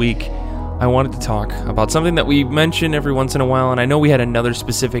this week, I wanted to talk about something that we mention every once in a while, and I know we had another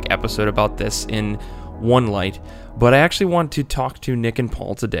specific episode about this in One Light, but I actually want to talk to Nick and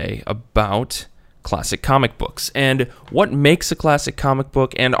Paul today about classic comic books and what makes a classic comic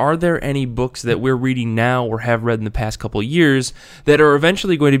book, and are there any books that we're reading now or have read in the past couple of years that are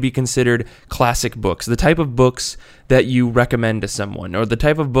eventually going to be considered classic books, the type of books that you recommend to someone, or the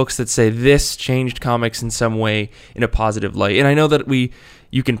type of books that say this changed comics in some way in a positive light. And I know that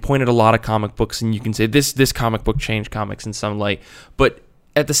you can point at a lot of comic books and you can say this comic book changed comics in some light, but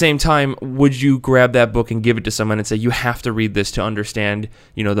at the same time, would you grab that book and give it to someone and say, you have to read this to understand,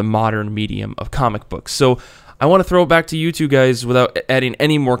 the modern medium of comic books? So I want to throw it back to you two guys without adding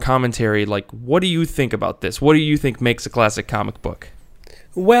any more commentary. Like, what do you think about this? What do you think makes a classic comic book?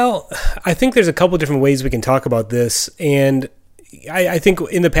 Well, I think there's a couple different ways we can talk about this. And I think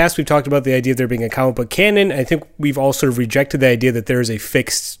in the past we've talked about the idea of there being a comic book canon. I think we've all sort of rejected the idea that there is a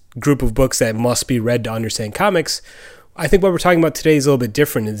fixed group of books that must be read to understand comics. I think what we're talking about today is a little bit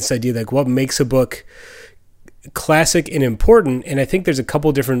different in this idea, like what makes a book classic and important. And I think there's a couple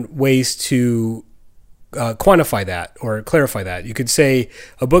different ways to quantify that or clarify that. You could say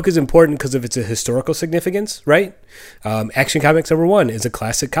a book is important because of its historical significance, right? Action Comics #1 is a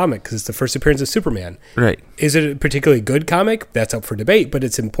classic comic because it's the first appearance of Superman. Right. Is it a particularly good comic? That's up for debate, but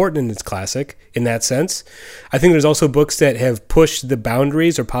it's important and it's classic in that sense. I think there's also books that have pushed the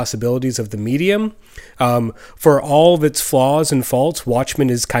boundaries or possibilities of the medium. For all of its flaws and faults, Watchmen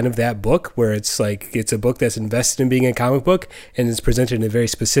is kind of that book where it's a book that's invested in being a comic book and is presented in a very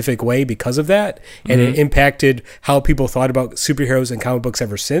specific way because of that. And it impacted how people thought about superheroes and comic books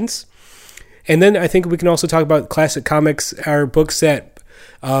ever since. And then I think we can also talk about classic comics are books that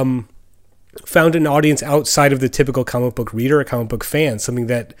found an audience outside of the typical comic book reader or comic book fan, something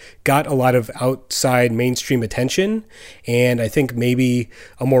that got a lot of outside mainstream attention. And I think maybe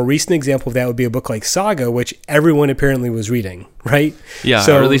a more recent example of that would be a book like Saga, which everyone apparently was reading, right? Yeah,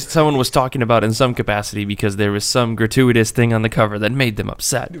 or at least someone was talking about in some capacity because there was some gratuitous thing on the cover that made them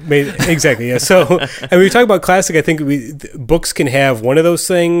upset. Exactly, yeah. So, and when we talk about classic, I think books can have one of those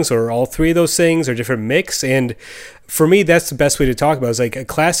things or all three of those things or different mix. And for me, that's the best way to talk about it. It's like a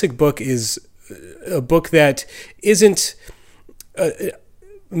classic book is a book that isn't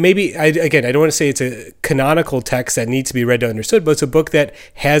maybe, I don't want to say it's a canonical text that needs to be read to understood, but it's a book that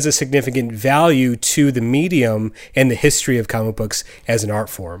has a significant value to the medium and the history of comic books as an art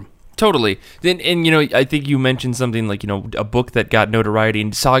form. Totally. And I think you mentioned something like, a book that got notoriety,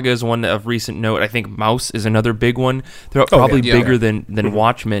 and Saga is one of recent note. I think Mouse is another big one. They're probably bigger than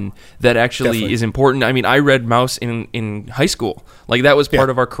Watchmen. That actually Definitely. Is important. I mean, I read Mouse in high school. Like, that was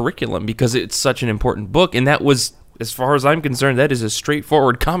part of our curriculum because it's such an important book, and that was, as far as I'm concerned, that is a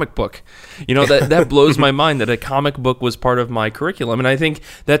straightforward comic book. That blows my mind that a comic book was part of my curriculum. And I think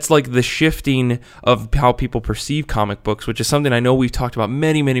that's like the shifting of how people perceive comic books, which is something I know we've talked about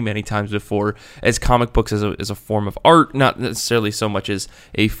many, many, many times before, as comic books as a form of art, not necessarily so much as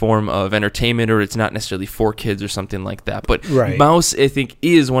a form of entertainment, or it's not necessarily for kids or something like that. But right. Mouse, I think,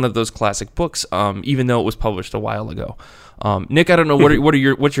 is one of those classic books, even though it was published a while ago. Nick, I don't know,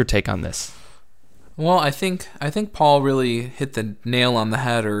 what's your take on this? Well, I think Paul really hit the nail on the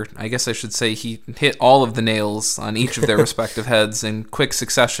head, or I guess I should say he hit all of the nails on each of their respective heads in quick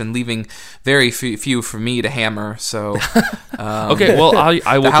succession, leaving very few for me to hammer. So, okay, well,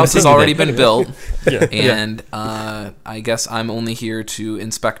 I will. The house has already been built, and I guess I'm only here to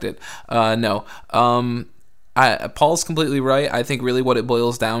inspect it. No. Paul's completely right. I think really what it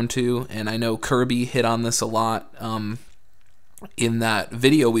boils down to, and I know Kirby hit on this a lot, in that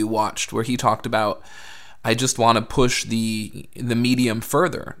video we watched where he talked about, I just want to push the medium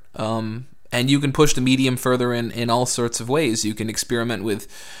further. And you can push the medium further in all sorts of ways. You can experiment with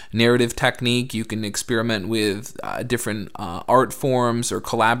narrative technique. You can experiment with different art forms or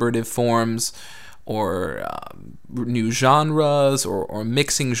collaborative forms, or new genres, or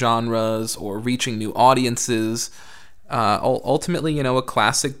mixing genres, or reaching new audiences. Ultimately, a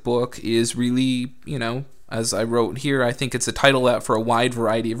classic book is really, as I wrote here, I think it's a title that, for a wide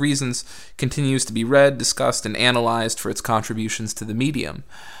variety of reasons, continues to be read, discussed, and analyzed for its contributions to the medium.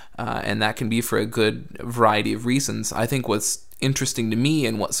 And that can be for a good variety of reasons. I think what's interesting to me,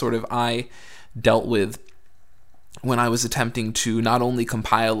 and what sort of I dealt with when I was attempting to not only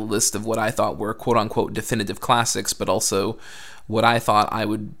compile a list of what I thought were quote-unquote definitive classics, but also what I thought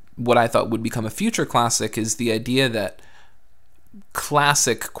would become a future classic, is the idea that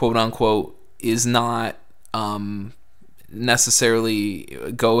classic, quote-unquote, is not necessarily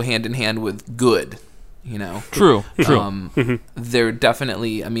go hand in hand with good. You know, True. there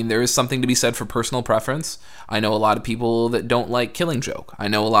definitely, I mean, there is something to be said for personal preference. I know a lot of people that don't like Killing Joke. I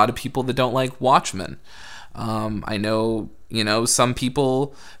know a lot of people that don't like Watchmen. I know, you know, some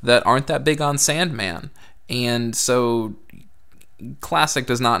people that aren't that big on Sandman. And so classic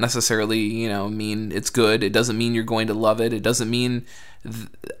does not necessarily, you know, mean it's good. It doesn't mean you're going to love it. It doesn't mean...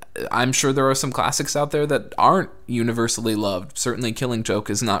 I'm sure there are some classics out there that aren't universally loved. Certainly Killing Joke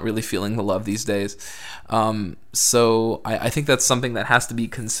is not really feeling the love these days. So I think that's something that has to be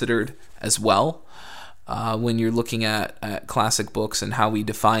considered as well when you're looking at classic books and how we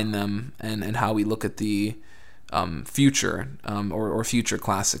define them and how we look at the future or future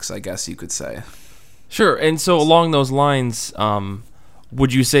classics, I guess you could say. Sure. And so along those lines,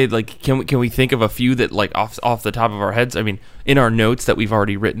 would you say, like, can we think of a few that, like, off the top of our heads? I mean, in our notes that we've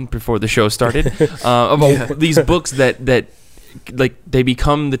already written before the show started, about these books that like they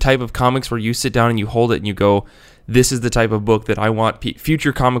become the type of comics where you sit down and you hold it and you go, this is the type of book that I want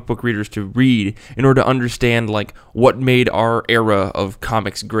future comic book readers to read in order to understand, like, what made our era of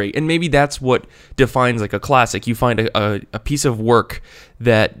comics great. And maybe that's what defines, like, a classic. You find a piece of work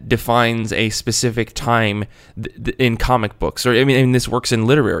that defines a specific time in comic books. Or, I mean, this works in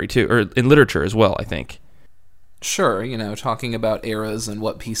literary, too, or in literature as well, I think. Sure, you know, talking about eras and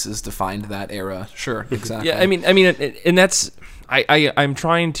what pieces defined that era. Sure, exactly. Yeah, I mean, and that's... I'm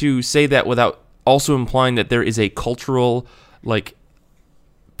trying to say that without also implying that there is a cultural, like,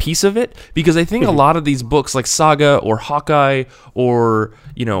 piece of it, because I think a lot of these books, like Saga or Hawkeye, or,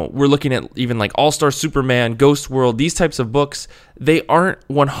 you know, we're looking at even like All-Star Superman, Ghost World, these types of books, they aren't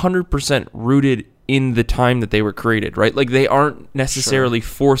 100% rooted in the time that they were created, right? Like, they aren't necessarily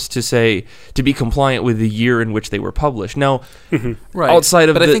forced to be compliant with the year in which they were published. Now, right. outside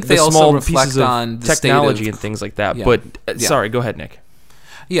of but I think they the small also pieces on of technology and things like that, but sorry, go ahead, Nick.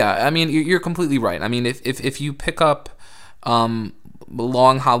 Yeah, I mean, you're completely right. I mean, if you pick up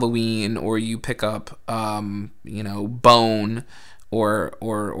Long Halloween, or you pick up you know, Bone,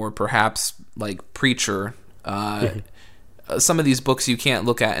 or perhaps like Preacher, some of these books you can't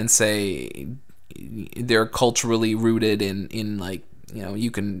look at and say they're culturally rooted in like, you know, you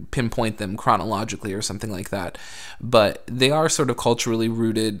can pinpoint them chronologically or something like that, but they are sort of culturally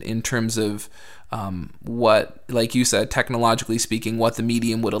rooted in terms of what, like you said, technologically speaking, what the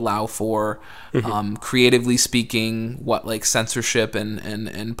medium would allow for, creatively speaking, what like censorship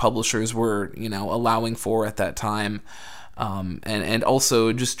and publishers were, you know, allowing for at that time, and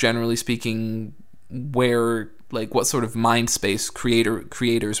also just generally speaking, where, like, what sort of mind space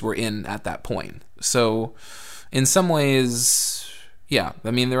creators were in at that point. So in some ways, yeah,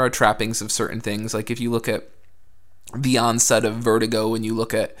 I mean, there are trappings of certain things. Like, if you look at the onset of Vertigo and you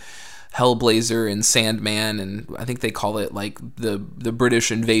look at Hellblazer and Sandman, and I think they call it like the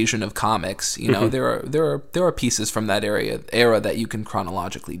British invasion of comics, you know, there are pieces from that era that you can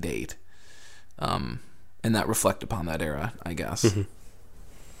chronologically date, and that reflect upon that era, I guess.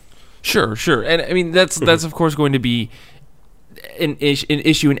 Sure, and I mean that's of course going to be an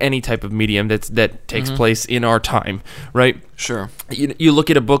issue in any type of medium that takes place in our time, right? Sure. You look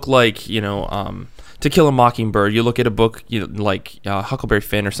at a book like, you know, To Kill a Mockingbird, you look at a book, you know, like Huckleberry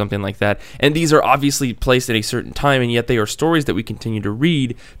Finn or something like that, and these are obviously placed at a certain time, and yet they are stories that we continue to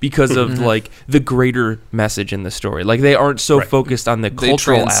read because of like the greater message in the story. Like, they aren't so focused on the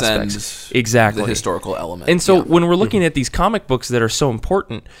cultural aspects, exactly, the historical element. And so when we're looking at these comic books that are so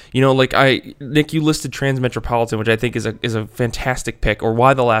important, you know, like Nick, you listed Transmetropolitan, which I think is a fantastic pick, or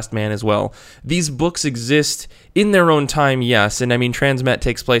Y the Last Man as well. These books exist in their own time, yes, and I mean, Transmet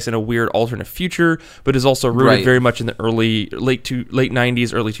takes place in a weird alternate future, but is also rooted very much in the late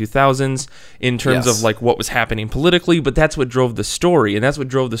 90s, early 2000s in terms of like what was happening politically. But that's what drove the story, and that's what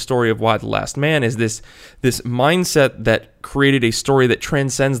drove the story of Y the Last Man, is this mindset that created a story that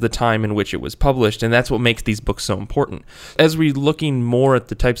transcends the time in which it was published, and that's what makes these books so important. As we're looking more at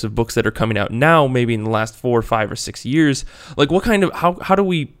the types of books that are coming out now, maybe in the last 4, 5, or 6 years, like, what kind of how do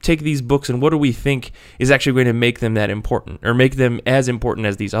we take these books and what do we think is actually going to make them that important, or make them as important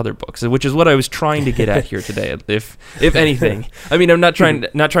as these other books, which is what I was trying to get at here today, if anything. I mean, I'm not trying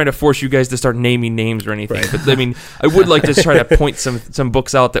to force you guys to start naming names or anything, but I mean, I would like to try to point some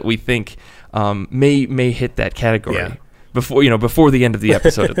books out that we think may hit that category before the end of the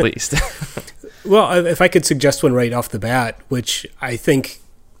episode, at least. Well, if I could suggest one right off the bat, which I think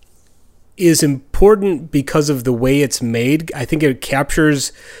is important because of the way it's made. I think it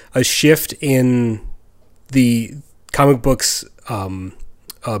captures a shift in the comic books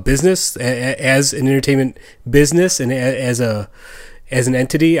business as an entertainment business, and as as an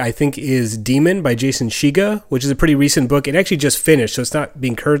entity, I think, is Demon by Jason Shiga, which is a pretty recent book. It actually just finished, so it's not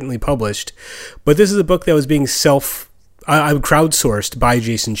being currently published. But this is a book that was being crowdsourced by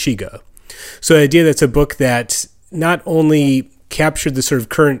Jason Shiga. So the idea that's a book that not only captured the sort of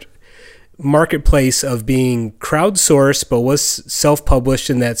current marketplace of being crowdsourced, but was self-published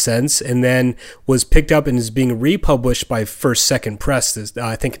in that sense, and then was picked up and is being republished by First Second Press,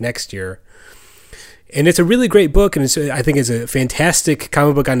 I think, next year. And it's a really great book, and I think it's a fantastic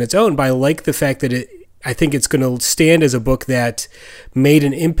comic book on its own, but I like the fact that I think it's going to stand as a book that made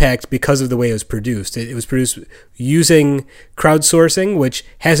an impact because of the way it was produced. It was produced using crowdsourcing, which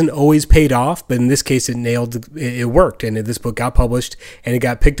hasn't always paid off, but in this case it worked, and this book got published, and it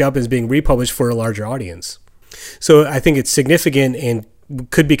got picked up and is being republished for a larger audience. So I think it's significant and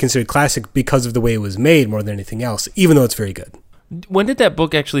could be considered classic because of the way it was made more than anything else, even though it's very good. When did that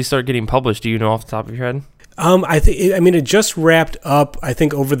book actually start getting published? Do you know off the top of your head? It just wrapped up, I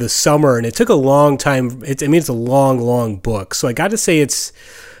think, over the summer, and it took a long time. It's a long book. So I got to say it's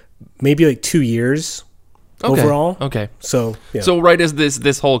maybe like 2 years overall. Okay. So, yeah. So right as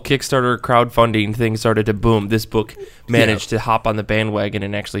this whole Kickstarter crowdfunding thing started to boom, this book managed to hop on the bandwagon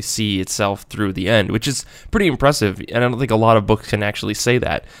and actually see itself through the end, which is pretty impressive. And I don't think a lot of books can actually say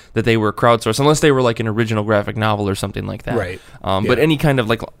that they were crowdsourced, unless they were like an original graphic novel or something like that. Right. But any kind of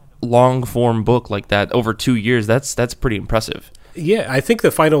like long form book like that over 2 years, that's pretty impressive. Yeah, I think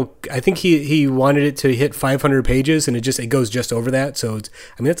he wanted it to hit 500 pages, and it goes just over that. So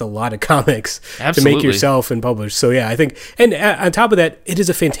that's a lot of comics to make yourself and publish. So yeah, I think, and on top of that, it is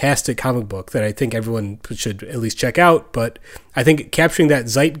a fantastic comic book that I think everyone should at least check out. But I think capturing that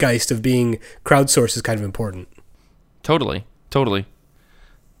zeitgeist of being crowdsourced is kind of important. Totally.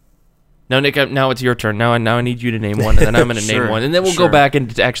 Now, Nick, now it's your turn. Now I need you to name one, and then I'm going to name one. And then we'll go back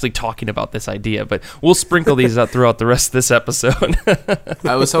into actually talking about this idea. But we'll sprinkle these out throughout the rest of this episode.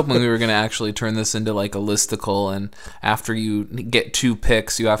 I was hoping we were going to actually turn this into like a listicle, and after you get 2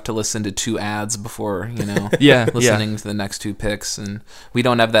 picks, you have to listen to 2 ads before, listening to the next 2 picks. And we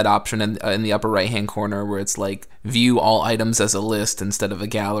don't have that option in the upper right-hand corner where it's like view all items as a list instead of a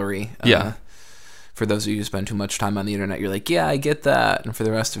gallery. For those of you who spend too much time on the internet, you're like, yeah, I get that. And for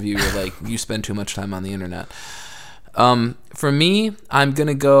the rest of you, you're like, you spend too much time on the internet. For me, I'm going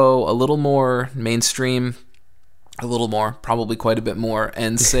to go a little more mainstream, probably quite a bit more,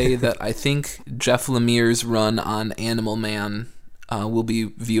 and say that I think Jeff Lemire's run on Animal Man will be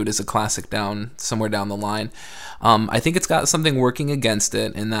viewed as a classic somewhere down the line. I think it's got something working against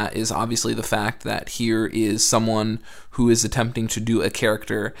it, and that is obviously the fact that here is someone who is attempting to do a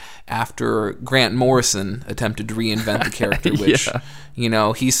character after Grant Morrison attempted to reinvent the character, which,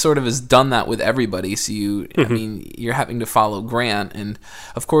 he sort of has done that with everybody. So you're having to follow Grant, and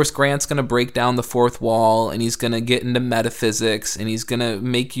of course Grant's going to break down the fourth wall, and he's going to get into metaphysics, and he's going to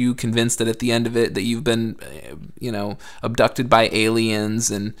make you convinced that at the end of it that you've been, abducted by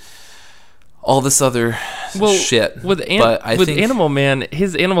aliens and all this other shit. With Animal Man,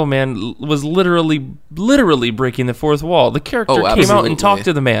 his Animal Man was literally breaking the fourth wall. The character came out and talked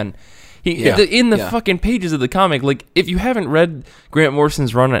to the man. In the fucking pages of the comic, like, if you haven't read Grant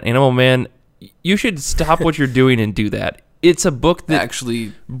Morrison's run on Animal Man, you should stop what you're doing and do that. It's a book that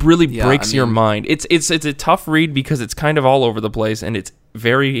actually really breaks your mind. It's a tough read because it's kind of all over the place and it's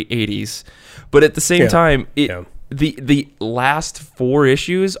very 80s. But at the same time, the last 4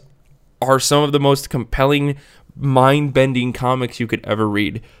 issues are some of the most compelling, mind-bending comics you could ever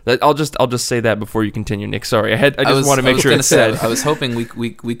read. I'll just say that before you continue, Nick. Sorry, I just want to make sure it's said. I was hoping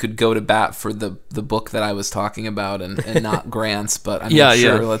we could go to bat for the book that I was talking about and not Grant's, but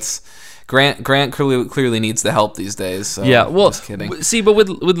let's. Grant clearly needs the help these days. So just kidding. See, but with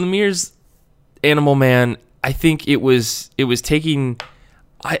Lemire's Animal Man, I think it was taking.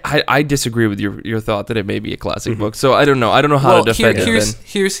 I disagree with your thought that it may be a classic book. So I don't know how to defend it.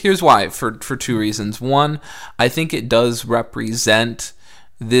 Here's why, for 2 reasons. One, I think it does represent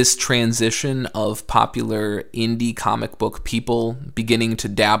this transition of popular indie comic book people beginning to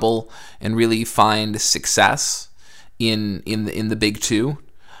dabble and really find success in the big 2.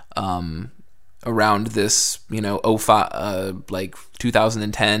 Around this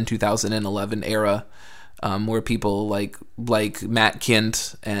 2010 2011 era, where people like Matt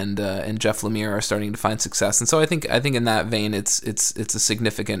Kindt and Jeff Lemire are starting to find success, and so I think in that vein it's a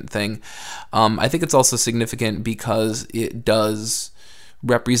significant thing. I think it's also significant because it does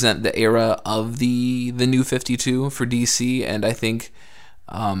represent the era of the New 52 for DC, and I think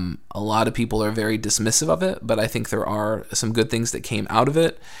a lot of people are very dismissive of it, but I think there are some good things that came out of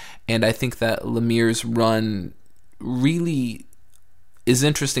it, and I think that Lemire's run really is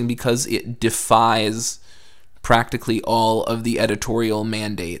interesting because it defies practically all of the editorial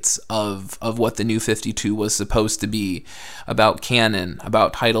mandates of what the New 52 was supposed to be, about canon,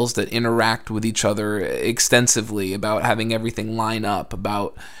 about titles that interact with each other extensively, about having everything line up,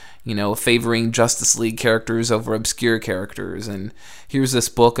 about, you know, favoring Justice League characters over obscure characters. And here's this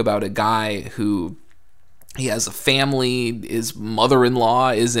book about a guy who, he has a family, his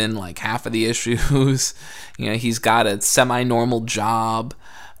mother-in-law is in like half of the issues, you know, he's got a semi-normal job,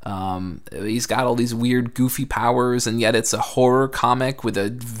 he's got all these weird goofy powers, and yet it's a horror comic with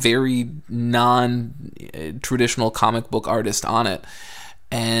a very non-traditional comic book artist on it.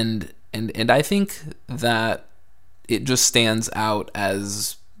 And I think that it just stands out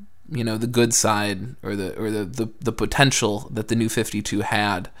as, you know, the good side, or the potential that the New 52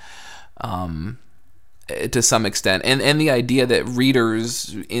 had, to some extent, and the idea that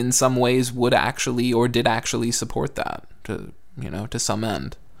readers in some ways would actually, or did actually, support that to some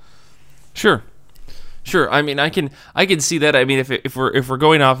end. Sure. I mean, I can see that. I mean, if we're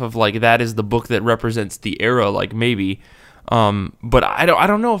going off of like that is the book that represents the era, like maybe, but I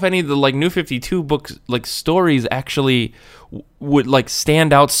don't know if any of the like New 52 books, like stories, actually would like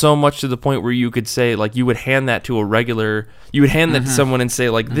stand out so much to the point where you could say like you would hand that to that to someone and say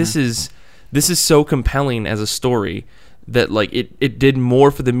like this is so compelling as a story that like it did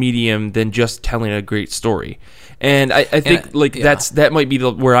more for the medium than just telling a great story. And I think that might be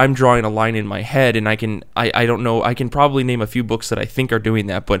where I'm drawing a line in my head, and I don't know, I can probably name a few books that I think are doing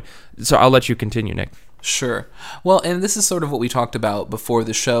that, but so I'll let you continue, Nick. Sure. Well, and this is sort of what we talked about before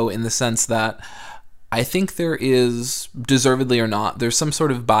the show, in the sense that I think there is, deservedly or not, there's some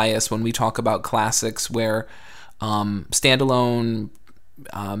sort of bias when we talk about classics where standalone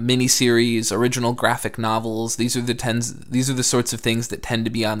miniseries, original graphic novels, these are the sorts of things that tend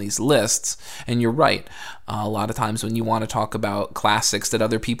to be on these lists. And you're right, a lot of times when you want to talk about classics that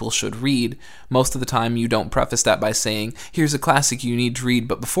other people should read, most of the time you don't preface that by saying, here's a classic you need to read,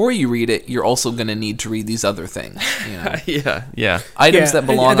 but before you read it, you're also going to need to read these other things, you know? yeah Items that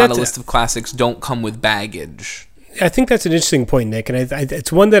belong on a list of classics don't come with baggage. I think that's an interesting point, Nick, and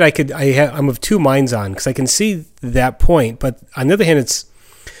it's one that I'm of two minds on, because I can see that point, but on the other hand, it's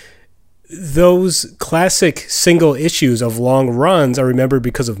those classic single issues of long runs are remembered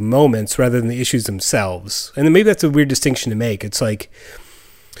because of moments rather than the issues themselves. And then maybe that's a weird distinction to make. It's like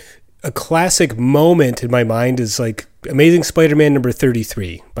a classic moment in my mind is like Amazing Spider-Man number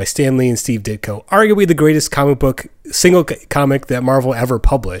 33 by Stan Lee and Steve Ditko, arguably the greatest single comic that Marvel ever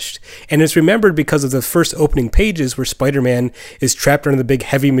published. And it's remembered because of the first opening pages where Spider-Man is trapped under the big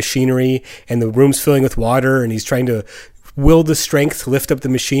heavy machinery and the room's filling with water, and he's trying to will the strength to lift up the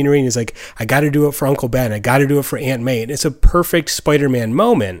machinery, and he's like, I got to do it for Uncle Ben, I got to do it for Aunt May. And it's a perfect Spider-Man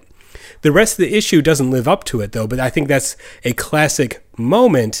moment. The rest of the issue doesn't live up to it, though, but I think that's a classic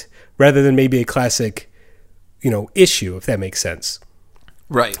moment rather than maybe a classic, issue, if that makes sense.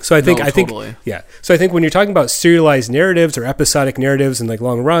 Right. So I think, totally. So I think when you're talking about serialized narratives or episodic narratives and like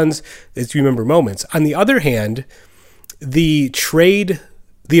long runs, it's remember moments. On the other hand, the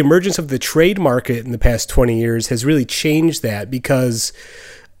emergence of the trade market in the past 20 years has really changed that, because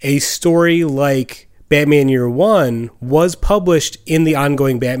a story like Batman Year One was published in the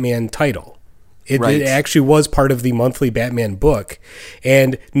ongoing Batman title. It actually was part of the monthly Batman book,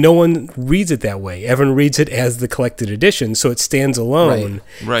 and no one reads it that way. Everyone reads it as the collected edition, so it stands alone,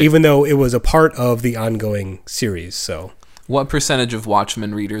 even though it was a part of the ongoing series. So, what percentage of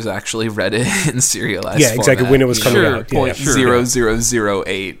Watchmen readers actually read it in serialized format? Exactly, when it was coming out.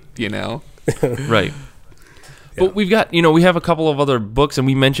 0.0008, Right. But we've got, we have a couple of other books, and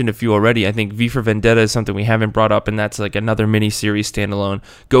we mentioned a few already. I think V for Vendetta is something we haven't brought up, and that's like another mini-series standalone.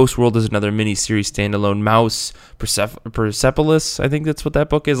 Ghost World is another mini-series standalone. Mouse, Persepolis, I think that's what that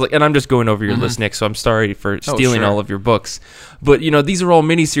book is. And I'm just going over your list, Nick, so I'm sorry for stealing all of your books. But, these are all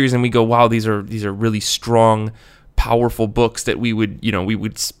mini-series, and we go, wow, these are really strong, powerful books that we would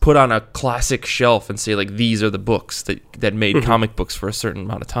put on a classic shelf and say, like, these are the books that made comic books for a certain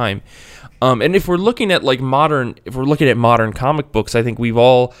amount of time. And if we're looking at modern comic books, I think we've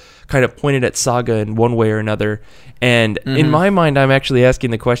all kind of pointed at Saga in one way or another. And in my mind, I'm actually asking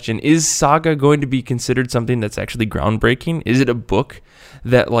the question, is Saga going to be considered something that's actually groundbreaking? Is it a book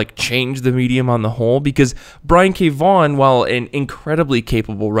that changed the medium on the whole? Because Brian K. Vaughan, while an incredibly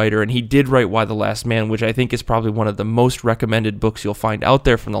capable writer, and he did write Y the Last Man, which I think is probably one of the most recommended books you'll find out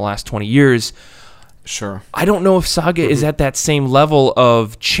there from the last 20 years, sure, I don't know if Saga is at that same level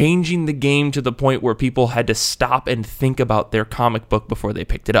of changing the game to the point where people had to stop and think about their comic book before they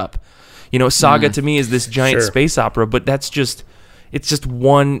picked it up. Saga to me is this giant space opera, but that's just, it's just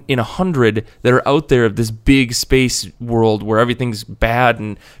 1 in 100 that are out there of this big space world where everything's bad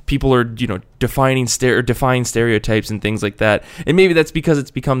and people are, defying stereotypes and things like that. And maybe that's because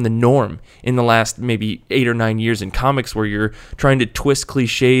it's become the norm in the last maybe 8 or 9 years in comics, where you're trying to twist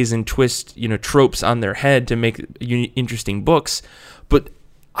cliches and twist, tropes on their head to make interesting books. But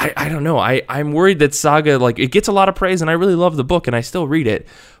I don't know. I'm worried that Saga, it gets a lot of praise, and I really love the book, and I still read it.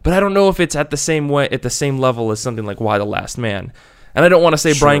 But I don't know if it's at the same level as something like Y: The Last Man. And I don't want to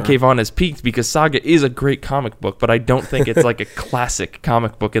say Brian K. Vaughan has peaked, because Saga is a great comic book, but I don't think it's like a classic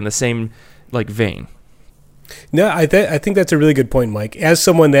comic book in the same vein. No, I think that's a really good point, Mike. As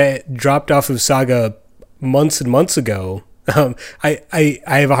someone that dropped off of Saga months and months ago, I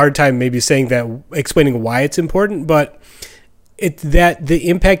have a hard time maybe explaining why it's important, but that the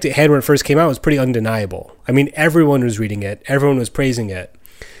impact it had when it first came out was pretty undeniable. I mean, everyone was reading it, everyone was praising it.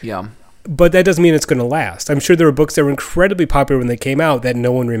 Yeah. But that doesn't mean it's going to last. I'm sure there were books that were incredibly popular when they came out that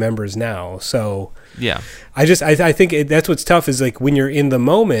no one remembers now. So yeah, I think that's what's tough is when you're in the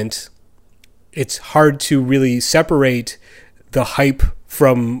moment, it's hard to really separate the hype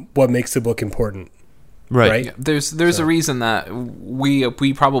from what makes the book important. Right. Yeah, there's a reason that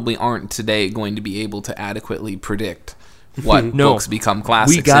we probably aren't today going to be able to adequately predict what books become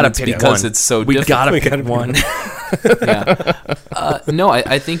classics. We gotta pick because one. It's so we difficult. We gotta pick one. Yeah. No,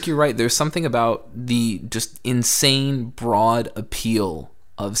 I think you're right. There's something about the just insane broad appeal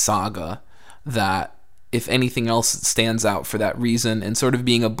of Saga that, if anything else, stands out for that reason, and sort of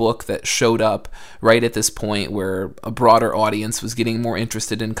being a book that showed up right at this point where a broader audience was getting more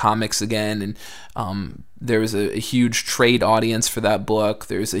interested in comics again, and there was a huge trade audience for that book.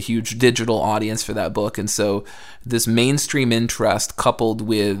 There's a huge digital audience for that book, and so this mainstream interest coupled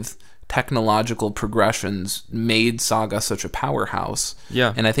with technological progressions made Saga such a powerhouse.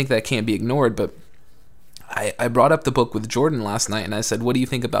 Yeah. And I think that can't be ignored, but I brought up the book with Jordan last night, and I said, what do you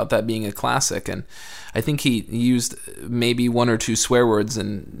think about that being a classic? And I think he used maybe 1 or 2 swear words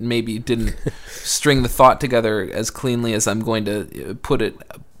and maybe didn't string the thought together as cleanly as I'm going to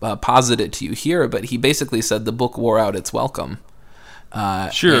posit it to you here, but he basically said the book wore out its welcome.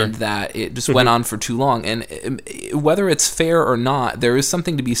 Sure. And that it just went on for too long. And whether it's fair or not, there is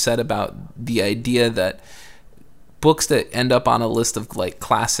something to be said about the idea that books that end up on a list of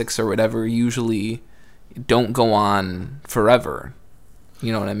classics or whatever usually don't go on forever.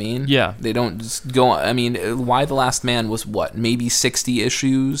 You know what I mean? Yeah. They don't just go on. I mean, Y: The Last Man was what, maybe 60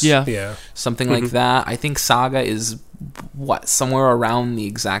 issues? Yeah. Something like that. I think Saga is somewhere around the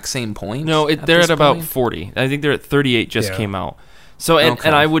exact same point. No, they're at about 40. I think they're at 38 came out. So, and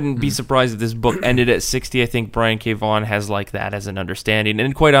I wouldn't be surprised if this book ended at 60. I think Brian K. Vaughan has that as an understanding.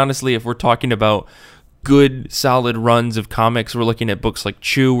 And quite honestly, if we're talking about good, solid runs of comics, we're looking at books like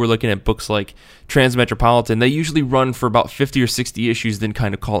Chew, we're looking at books like Transmetropolitan. They usually run for about 50 or 60 issues, then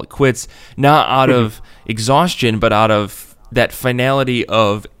kind of call it quits. Not out of exhaustion, but out of that finality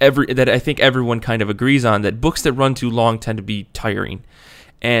that I think everyone kind of agrees on, that books that run too long tend to be tiring.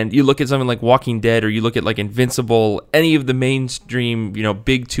 And you look at something like Walking Dead, or you look at Invincible, any of the mainstream,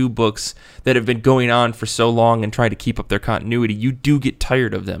 big 2 books that have been going on for so long and trying to keep up their continuity, you do get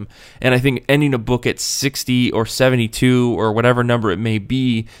tired of them. And I think ending a book at 60 or 72 or whatever number it may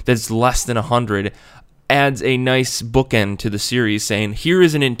be that's less than 100 adds a nice bookend to the series, saying, here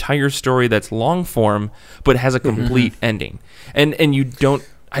is an entire story that's long form, but has a complete ending. And you don't,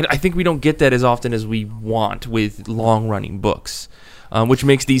 I think we don't get that as often as we want with long-running books. Which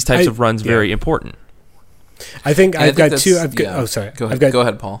makes these types of runs very important. I think I've got two. Go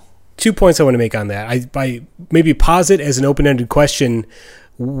ahead, Paul. 2 points I want to make on that. I maybe posit as an open-ended question: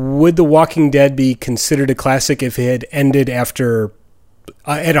 would The Walking Dead be considered a classic if it had ended after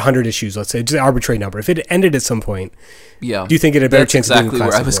at 100 issues? Let's say, just an arbitrary number. If it had ended at some point, do you think it had a better chance of being a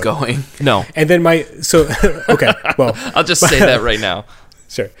classic? That's exactly where I was going. No. And then okay. Well, I'll just say that right now.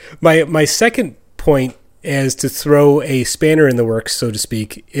 Sure. My second point, as to throw a spanner in the works, so to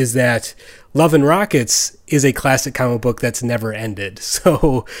speak, is that Love and Rockets is a classic comic book that's never ended.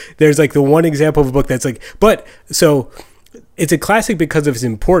 So there's the one example of a book that's so it's a classic because of its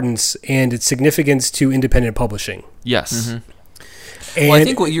importance and its significance to independent publishing. Yes. Mm-hmm. And I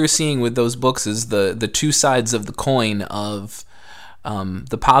think what you're seeing with those books is the 2 sides of the coin of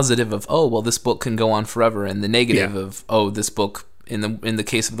the positive of, this book can go on forever, and the negative of, this book, in the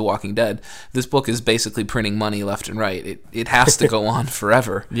case of The Walking Dead, this book is basically printing money left and right. It has to go on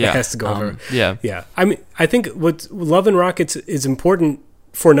forever. Yeah, it has to go on. Yeah. I mean, I think what Love and Rockets is important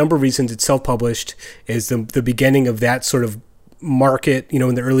for a number of reasons. It's self-published, is the beginning of that sort of market,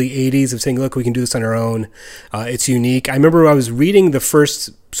 in the early 80s, of saying, look, we can do this on our own. It's unique. I remember I was reading the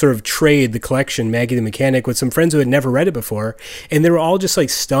first sort of trade the collection, Maggie the Mechanic, with some friends who had never read it before, and they were all just like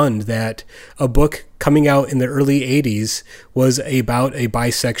stunned that a book coming out in the early 80s was about a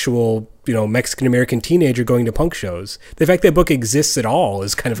bisexual, Mexican American teenager going to punk shows. The fact that book exists at all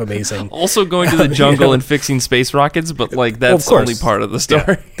is kind of amazing. Also going to the jungle and fixing space rockets, but like that's only part of the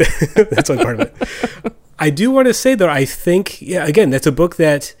story. Yeah. That's only part of it. I do want to say though, I think, again, that's a book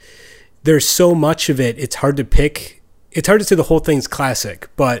that there's so much of it, it's hard to pick. It's hard to say the whole thing's classic,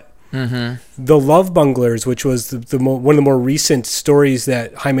 but The Love Bunglers, which was one of the more recent stories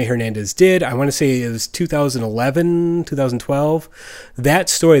that Jaime Hernandez did, I want to say it was 2011, 2012. That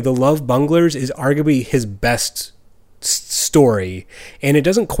story, The Love Bunglers, is arguably his best story, and it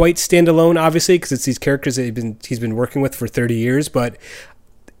doesn't quite stand alone, obviously, because it's these characters that he's been working with for 30 years, but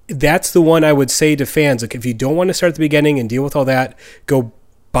that's the one I would say to fans, like, if you don't want to start at the beginning and deal with all that, go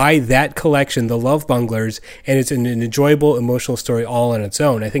buy that collection, The Love Bunglers, and it's an enjoyable, emotional story all on its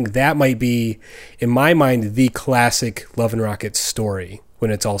own. I think that might be, in my mind, the classic Love and Rockets story when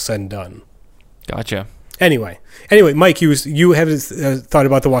it's all said and done. Gotcha. Anyway, Mike, you have thought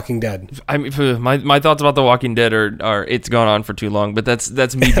about The Walking Dead. I mean, my thoughts about The Walking Dead are it's gone on for too long, but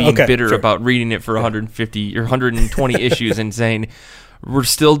that's me being bitter about reading it for 150 or 120 issues and saying, we're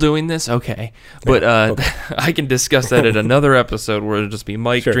still doing this? Okay. But I can discuss that at another episode where it'll just be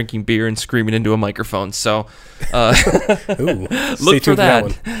Mike drinking beer and screaming into a microphone. So look for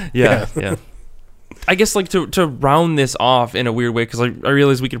that. Yeah. I guess like to round this off in a weird way, because I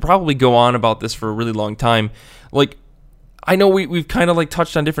realize we could probably go on about this for a really long time. Like, I know we've kind of like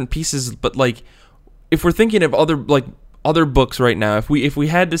touched on different pieces, but like if we're thinking of other books right now, if we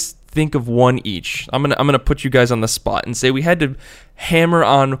had to think of one each, I'm gonna put you guys on the spot and say we had to hammer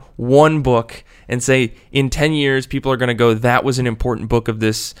on one book and say in 10 years people are gonna go, that was an important book of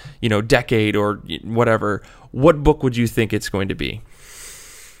this decade or whatever. What book would you think it's going to be?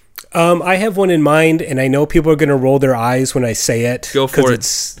 I have one in mind, and I know people are going to roll their eyes when I say it. Go for it.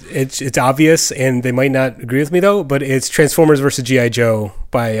 It's obvious, and they might not agree with me though. But it's Transformers vs. G.I. Joe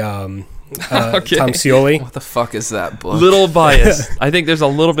by Tom Scioli. What the fuck is that book? Little bias. I think there's a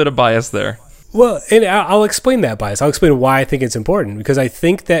little bit of bias there. Well, and I'll explain that bias. I'll explain why I think it's important, because I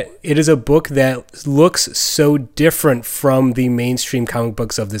think that it is a book that looks so different from the mainstream comic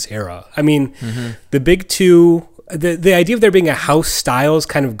books of this era. I mean, the big two, the idea of there being a house style is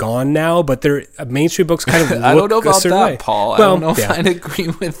kind of gone now, but their mainstream books kind of look I don't know about that, way. Paul. Well, I don't know if I'd agree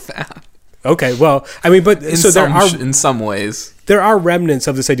with that. Okay, well, I mean, but in some ways, there are remnants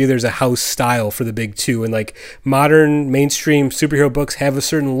of this idea. There's a house style for the big two, and like modern mainstream superhero books have a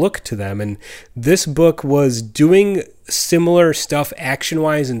certain look to them. And this book was doing similar stuff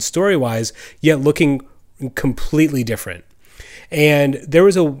action-wise and story-wise, yet looking completely different. And there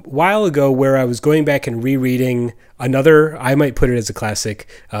was a while ago where I was going back and rereading another, I might put it as a classic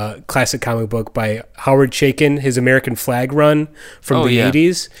comic book by Howard Chaykin, his American Flag run from the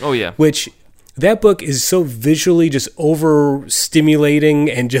 80s. Oh, yeah. Which, that book is so visually just overstimulating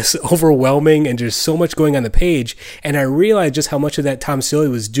and just overwhelming, and there's so much going on the page. And I realized just how much of that Tom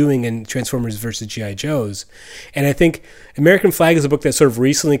Scioli was doing in Transformers vs. G.I. Joes. And I think American Flag is a book that sort of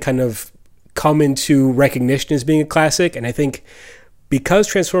recently kind of come into recognition as being a classic, and I think because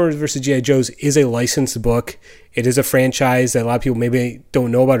Transformers vs. G.I. Joes is a licensed book, it is a franchise that a lot of people maybe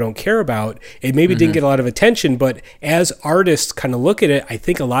don't know about, don't care about, it maybe didn't get a lot of attention, but as artists kind of look at it, I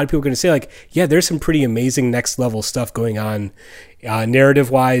think a lot of people are going to say like, yeah, there's some pretty amazing next level stuff going on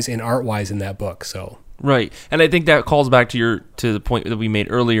narrative-wise and art-wise in that book. So Right. And I think that calls back to the point that we made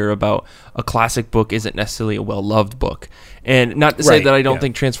earlier about a classic book isn't necessarily a well-loved book. And not to say that I don't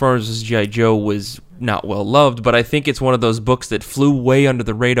think Transformers vs. G.I. Joe was not well-loved, but I think it's one of those books that flew way under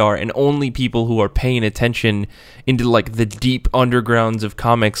the radar, and only people who are paying attention into like the deep undergrounds of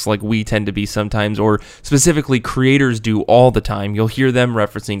comics like we tend to be sometimes, or specifically creators do all the time. You'll hear them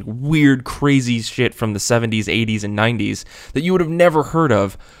referencing weird, crazy shit from the 70s, 80s, and 90s that you would have never heard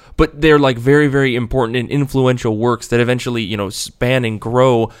of. But they're like very, very important and influential works that eventually, span and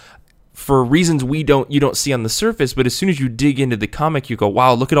grow for reasons you don't see on the surface. But as soon as you dig into the comic, you go,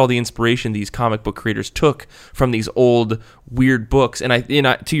 wow, look at all the inspiration these comic book creators took from these old weird books. And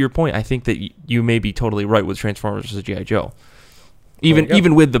to your point, I think that you may be totally right with Transformers vs. G.I. Joe.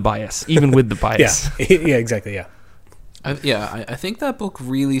 Even with the bias. Yeah, yeah, exactly. Yeah. I think that book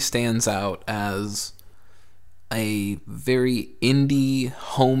really stands out as a very indie,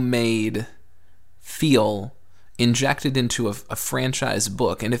 homemade feel injected into a franchise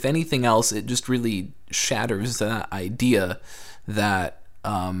book. And if anything else, it just really shatters that idea that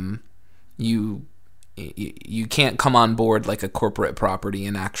you you can't come on board like a corporate property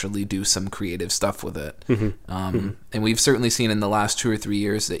and actually do some creative stuff with it. And we've certainly seen in the last 2 or 3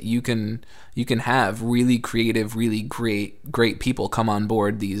 years that you can have really creative, really great people come on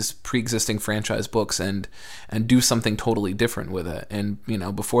board these pre-existing franchise books and do something totally different with it. And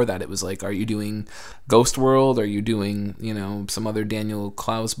before that, it was like, are you doing Ghost World? Are you doing some other Daniel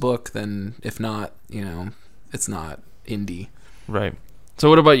Clowes book? Then if not, it's not indie. Right. So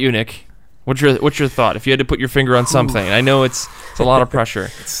what about you, Nick? What's your thought? If you had to put your finger on something, I know it's a lot of pressure,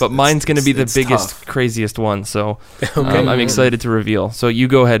 but mine's going to be the biggest, tough. Craziest one. So I'm excited to reveal. So you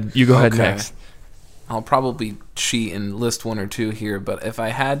go ahead. You go ahead next. I'll probably cheat and list 1 or 2 here, but if I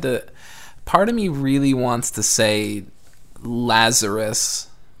had to, part of me really wants to say Lazarus.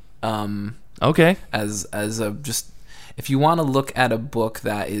 Okay. As a just, if you want to look at a book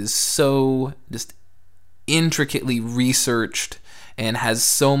that is so just intricately researched and has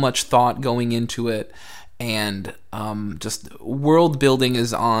so much thought going into it, and just world building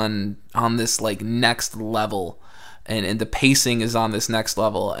is on this like next level, and the pacing is on this next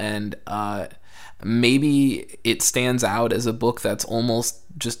level, and maybe it stands out as a book that's almost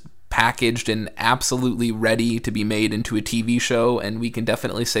just packaged and absolutely ready to be made into a TV show. And we can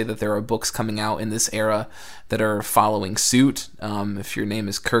definitely say that there are books coming out in this era that are following suit. If your name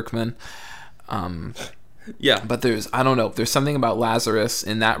is Kirkman. Yeah. But there's something about Lazarus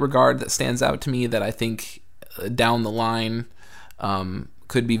in that regard that stands out to me that I think down the line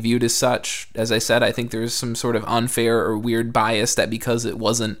could be viewed as such. As I said, I think there's some sort of unfair or weird bias that because it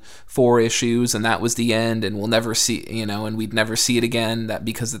wasn't 4 issues and that was the end and we'll never see, and we'd never see it again, that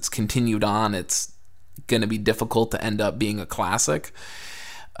because it's continued on, it's going to be difficult to end up being a classic,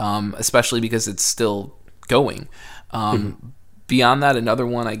 especially because it's still going. Beyond that, another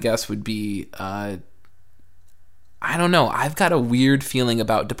one I guess would be... I don't know. I've got a weird feeling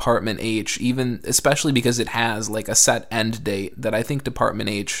about Department H, especially because it has like a set end date, that I think Department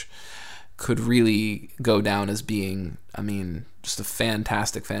H could really go down as being, just a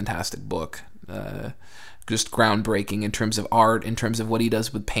fantastic, fantastic book. Just groundbreaking in terms of art, in terms of what he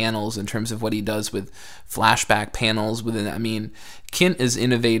does with panels, in terms of what he does with flashback panels within. Kint is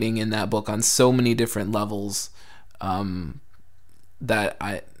innovating in that book on so many different levels that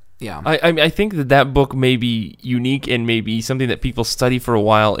I think that book may be unique and maybe something that people study for a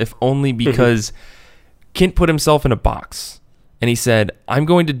while, if only because Kint put himself in a box and he said, I'm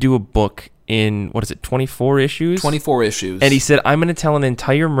going to do a book in, 24 issues? 24 issues. And he said, I'm going to tell an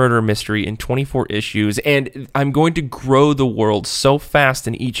entire murder mystery in 24 issues, and I'm going to grow the world so fast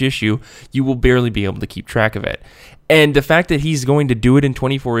in each issue, you will barely be able to keep track of it. And the fact that he's going to do it in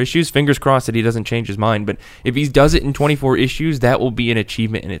 24 issues, fingers crossed that he doesn't change his mind, but if he does it in 24 issues, that will be an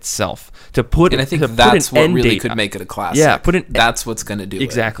achievement in itself. And I think that's what really could make it a classic. Yeah, that's what's going to do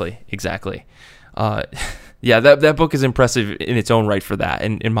exactly, it. Exactly. Yeah, that book is impressive in its own right for that,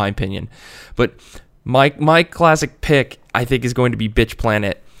 in my opinion. But my classic pick, I think, is going to be Bitch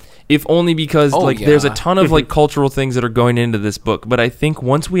Planet. If only because there's a ton of cultural things that are going into this book, but I think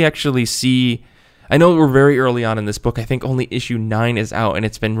once we actually see... I know we're very early on in this book. I think only issue 9 is out, and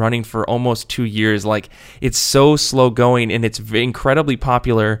it's been running for almost 2 years. It's so slow going, and it's incredibly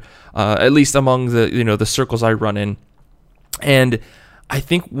popular, at least among the circles I run in. And I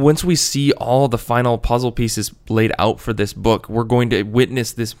think once we see all the final puzzle pieces laid out for this book, we're going to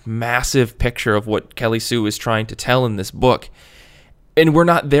witness this massive picture of what Kelly Sue is trying to tell in this book. And we're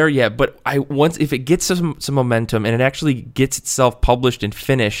not there yet, but if it gets some momentum and it actually gets itself published and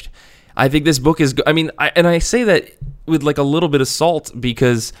finished, I think this book is... I say that with a little bit of salt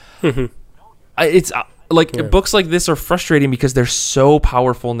because it's... Books like this are frustrating because they're so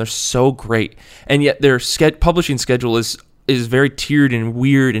powerful and they're so great, and yet their publishing schedule is very tiered and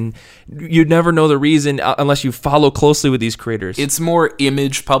weird, and you'd never know the reason unless you follow closely with these creators. It's more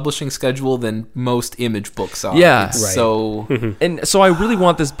Image publishing schedule than most Image books are. Yeah. Right. So... And so I really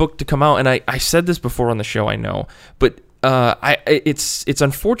want this book to come out, and I said this before on the show, I know, but... it's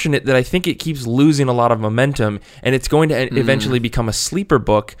unfortunate that I think it keeps losing a lot of momentum, and it's going to eventually become a sleeper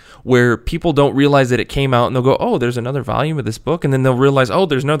book where people don't realize that it came out, and they'll go, oh, there's another volume of this book, and then they'll realize, oh,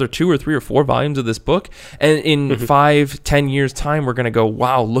 there's another 2 or 3 or 4 volumes of this book, and in 5-10 years time we're going to go,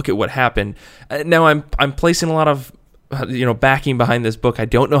 wow, look at what happened. Now I'm placing a lot of backing behind this book. I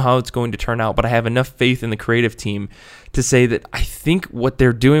don't know how it's going to turn out, but I have enough faith in the creative team to say that I think what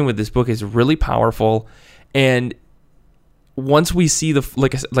they're doing with this book is really powerful, and once we see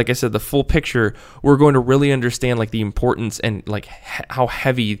like I said, the full picture, we're going to really understand the importance and how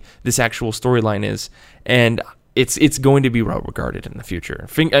heavy this actual storyline is, and it's going to be well regarded in the future.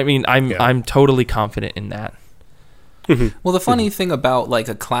 I'm totally confident in that. Well, the funny thing about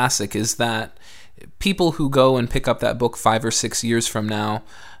a classic is that people who go and pick up that book 5 or 6 years from now,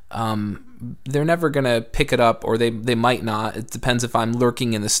 they're never going to pick it up, or they might not. It depends if I'm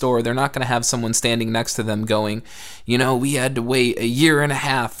lurking in the store. They're not going to have someone standing next to them going, we had to wait a year and a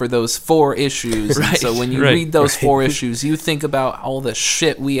half for those 4 issues. Right, And so when you right, read those 4 issues, you think about all the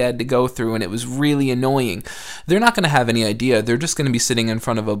shit we had to go through, and it was really annoying. They're not going to have any idea. They're just going to be sitting in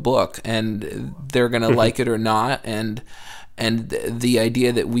front of a book, and they're going to like it or not, and the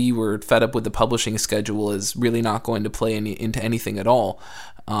idea that we were fed up with the publishing schedule is really not going to play into anything at all.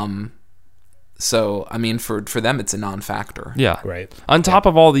 So, I mean, for them, it's a non-factor. Yeah. Right. On top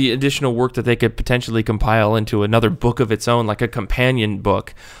of all the additional work that they could potentially compile into another book of its own, like a companion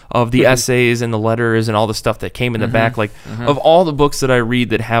book of the essays and the letters and all the stuff that came in the back. Like, of all the books that I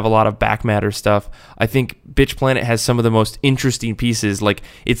read that have a lot of back matter stuff, I think Bitch Planet has some of the most interesting pieces. Like,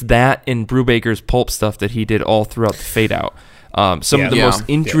 it's that and Brubaker's pulp stuff that he did all throughout the Fade Out. Some of the most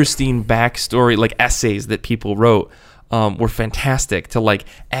interesting backstory, like essays that people wrote, were fantastic to like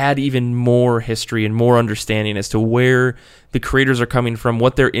add even more history and more understanding as to where the creators are coming from,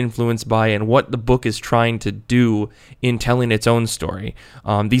 what they're influenced by, and what the book is trying to do in telling its own story.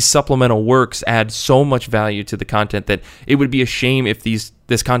 These supplemental works add so much value to the content that it would be a shame if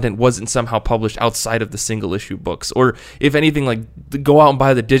this content wasn't somehow published outside of the single issue books, or if anything, like go out and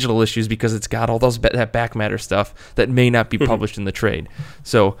buy the digital issues because it's got all that back matter stuff that may not be published in the trade.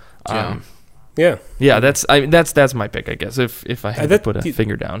 So. Yeah, that's my pick, I guess. If I had to put a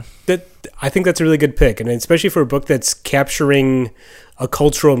finger down, I think that's a really good pick, and especially for a book that's capturing a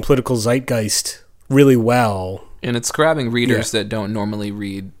cultural and political zeitgeist really well, and it's grabbing readers that don't normally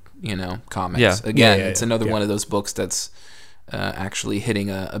read, comics. Yeah. Again, it's another one of those books that's actually hitting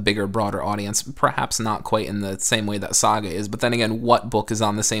a bigger, broader audience. Perhaps not quite in the same way that Saga is, but then again, what book is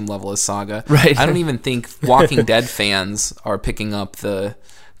on the same level as Saga? Right. I don't even think Walking Dead fans are picking up the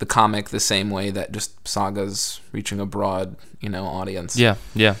comic the same way that just Saga's reaching a broad, audience.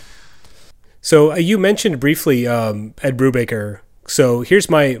 Yeah. So you mentioned briefly Ed Brubaker. So here's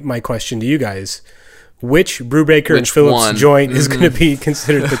my question to you guys: which Brubaker and Phillips joint is going to be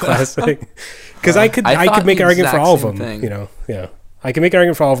considered the classic? Because I could make an argument for all of them. I can make an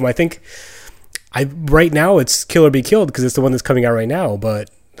argument for all of them. I think right now it's Kill or Be Killed because it's the one that's coming out right now.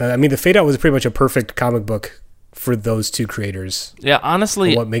 But I mean, the Fade Out was pretty much a perfect comic book for those two creators. Yeah,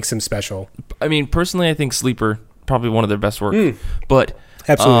 honestly, what makes them special? I mean, personally, I think Sleeper probably one of their best work. But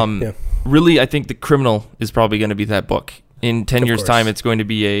absolutely, really, I think The Criminal is probably going to be that book. In 10 years' time, it's going to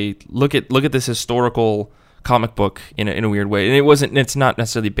be a look at this historical comic book in a weird way. And it's not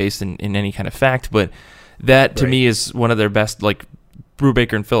necessarily based in any kind of fact, but that to me is one of their best, like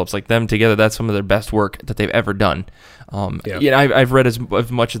Brubaker and Phillips, like them together, that's some of their best work that they've ever done. I've read as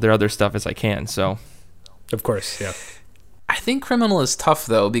much of their other stuff as I can, so. Of course, yeah. I think Criminal is tough,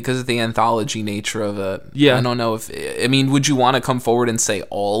 though, because of the anthology nature of it. Yeah. I don't know would you want to come forward and say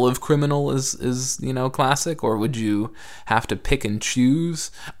all of Criminal is classic, or would you have to pick and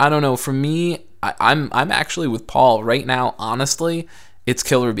choose? I don't know. For me, I'm actually with Paul right now. Honestly, it's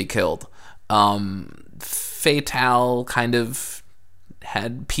Kill or Be Killed. Fatale kind of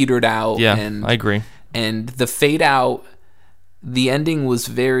had petered out. Yeah, and I agree. And the Fade Out, the ending was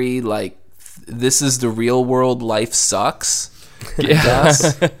very like, this is the real world, life sucks.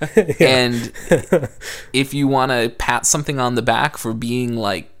 Yes. And if you want to pat something on the back for being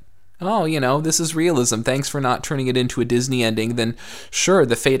like, oh, this is realism, thanks for not turning it into a Disney ending, then sure,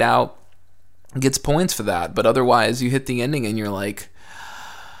 the Fade Out gets points for that. But otherwise, you hit the ending and you're like,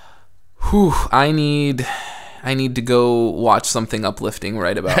 whew, I need to go watch something uplifting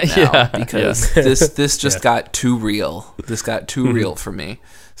right about now because this just got too real. This got too real for me.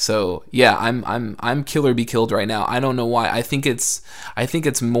 So yeah, I'm Kill or Be Killed right now. I don't know why. I think it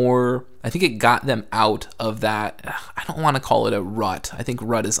got them out of that. I don't want to call it a rut. I think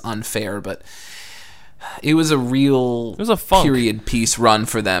rut is unfair, but it was a funk period piece run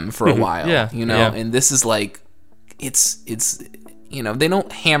for them for a while. And this is like, it's they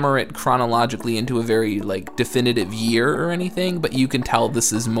don't hammer it chronologically into a very like definitive year or anything, but you can tell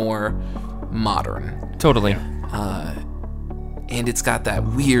this is more modern. Totally. And it's got that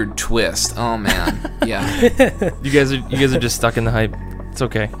weird twist. Oh man, yeah. You guys are just stuck in the hype. It's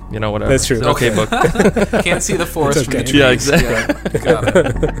okay, whatever. That's true. It's an okay book. Can't see the forest from the trees. Yeah, exactly. Yeah, got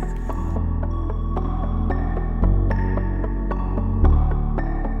it.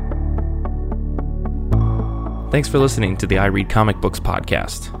 Thanks for listening to the I Read Comic Books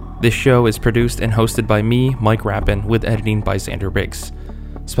podcast. This show is produced and hosted by me, Mike Rappin, with editing by Xander Biggs.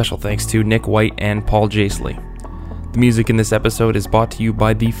 Special thanks to Nick White and Paul Jasley. The music in this episode is brought to you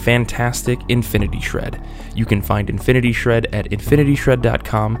by the fantastic Infinity Shred. You can find Infinity Shred at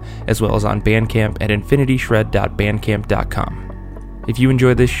infinityshred.com, as well as on Bandcamp at infinityshred.bandcamp.com. If you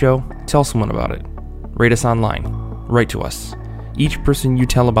enjoy this show, tell someone about it. Rate us online. Write to us. Each person you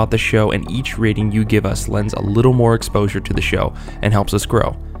tell about the show and each rating you give us lends a little more exposure to the show and helps us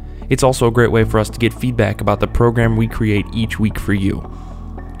grow. It's also a great way for us to get feedback about the program we create each week for you.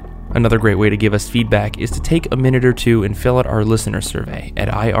 Another great way to give us feedback is to take a minute or two and fill out our listener survey at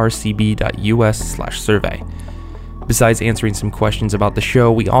ircb.us/survey. Besides answering some questions about the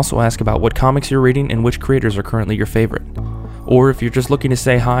show, we also ask about what comics you're reading and which creators are currently your favorite. Or if you're just looking to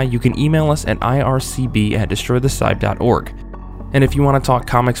say hi, you can email us at ircb@destroythesybe.org. And if you want to talk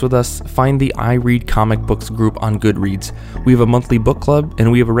comics with us, find the I Read Comic Books group on Goodreads. We have a monthly book club,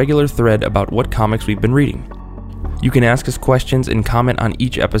 and we have a regular thread about what comics we've been reading. You can ask us questions and comment on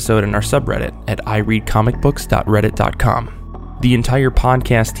each episode in our subreddit at ireadcomicbooks.reddit.com. The entire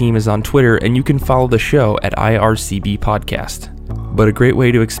podcast team is on Twitter, and you can follow the show at IRCB Podcast. But a great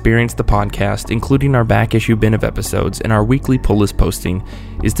way to experience the podcast, including our back issue bin of episodes and our weekly pull list posting,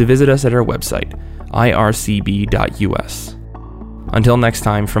 is to visit us at our website, ircb.us. Until next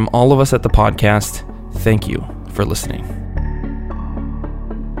time, from all of us at the podcast, thank you for listening.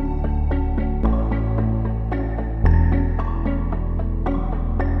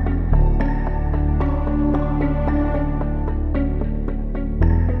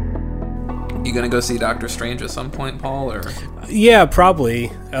 You gonna go see Doctor Strange at some point, Paul? Or Yeah,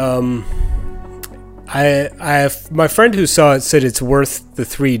 probably. My friend who saw it said it's worth the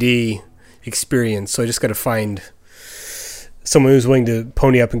 3D experience, so I just got to find someone who's willing to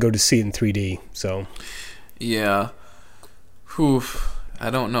pony up and go to see it in 3D. So, yeah, I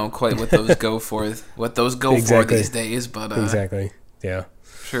don't know quite what those go for. What those go Exactly. for these days, but exactly, yeah,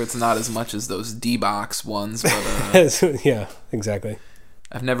 sure it's not as much as those D-Box ones. But yeah, exactly.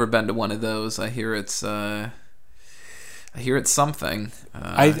 I've never been to one of those. I hear it's something.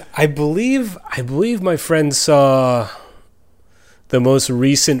 I believe my friend saw the most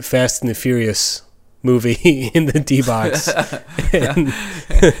recent Fast and the Furious movie in the D-Box.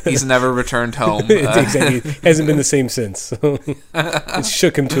 He's never returned home. Exactly. Hasn't been the same since. So it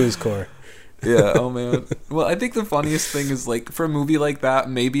shook him to his core. Yeah, oh man. Well, I think the funniest thing is, like, for a movie like that,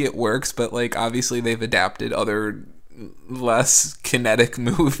 maybe it works, but, like, obviously they've adapted other less kinetic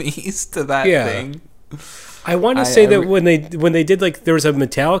movies to that thing. I want to say that when they did, like, there was a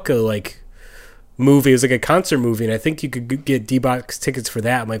Metallica, like, movie. It was like a concert movie, and I think you could get D-Box tickets for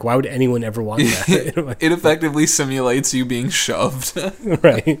that. I'm like, why would anyone ever want that? It effectively simulates you being shoved.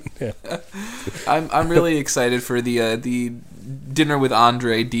 Right. Yeah. I'm really excited for the Dinner with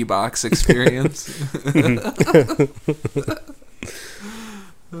Andre D-Box experience.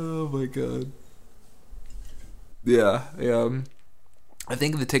 Oh my god. Yeah. I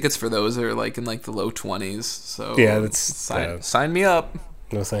think the tickets for those are like in like the low 20s. So Yeah, sign me up.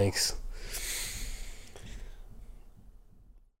 No thanks.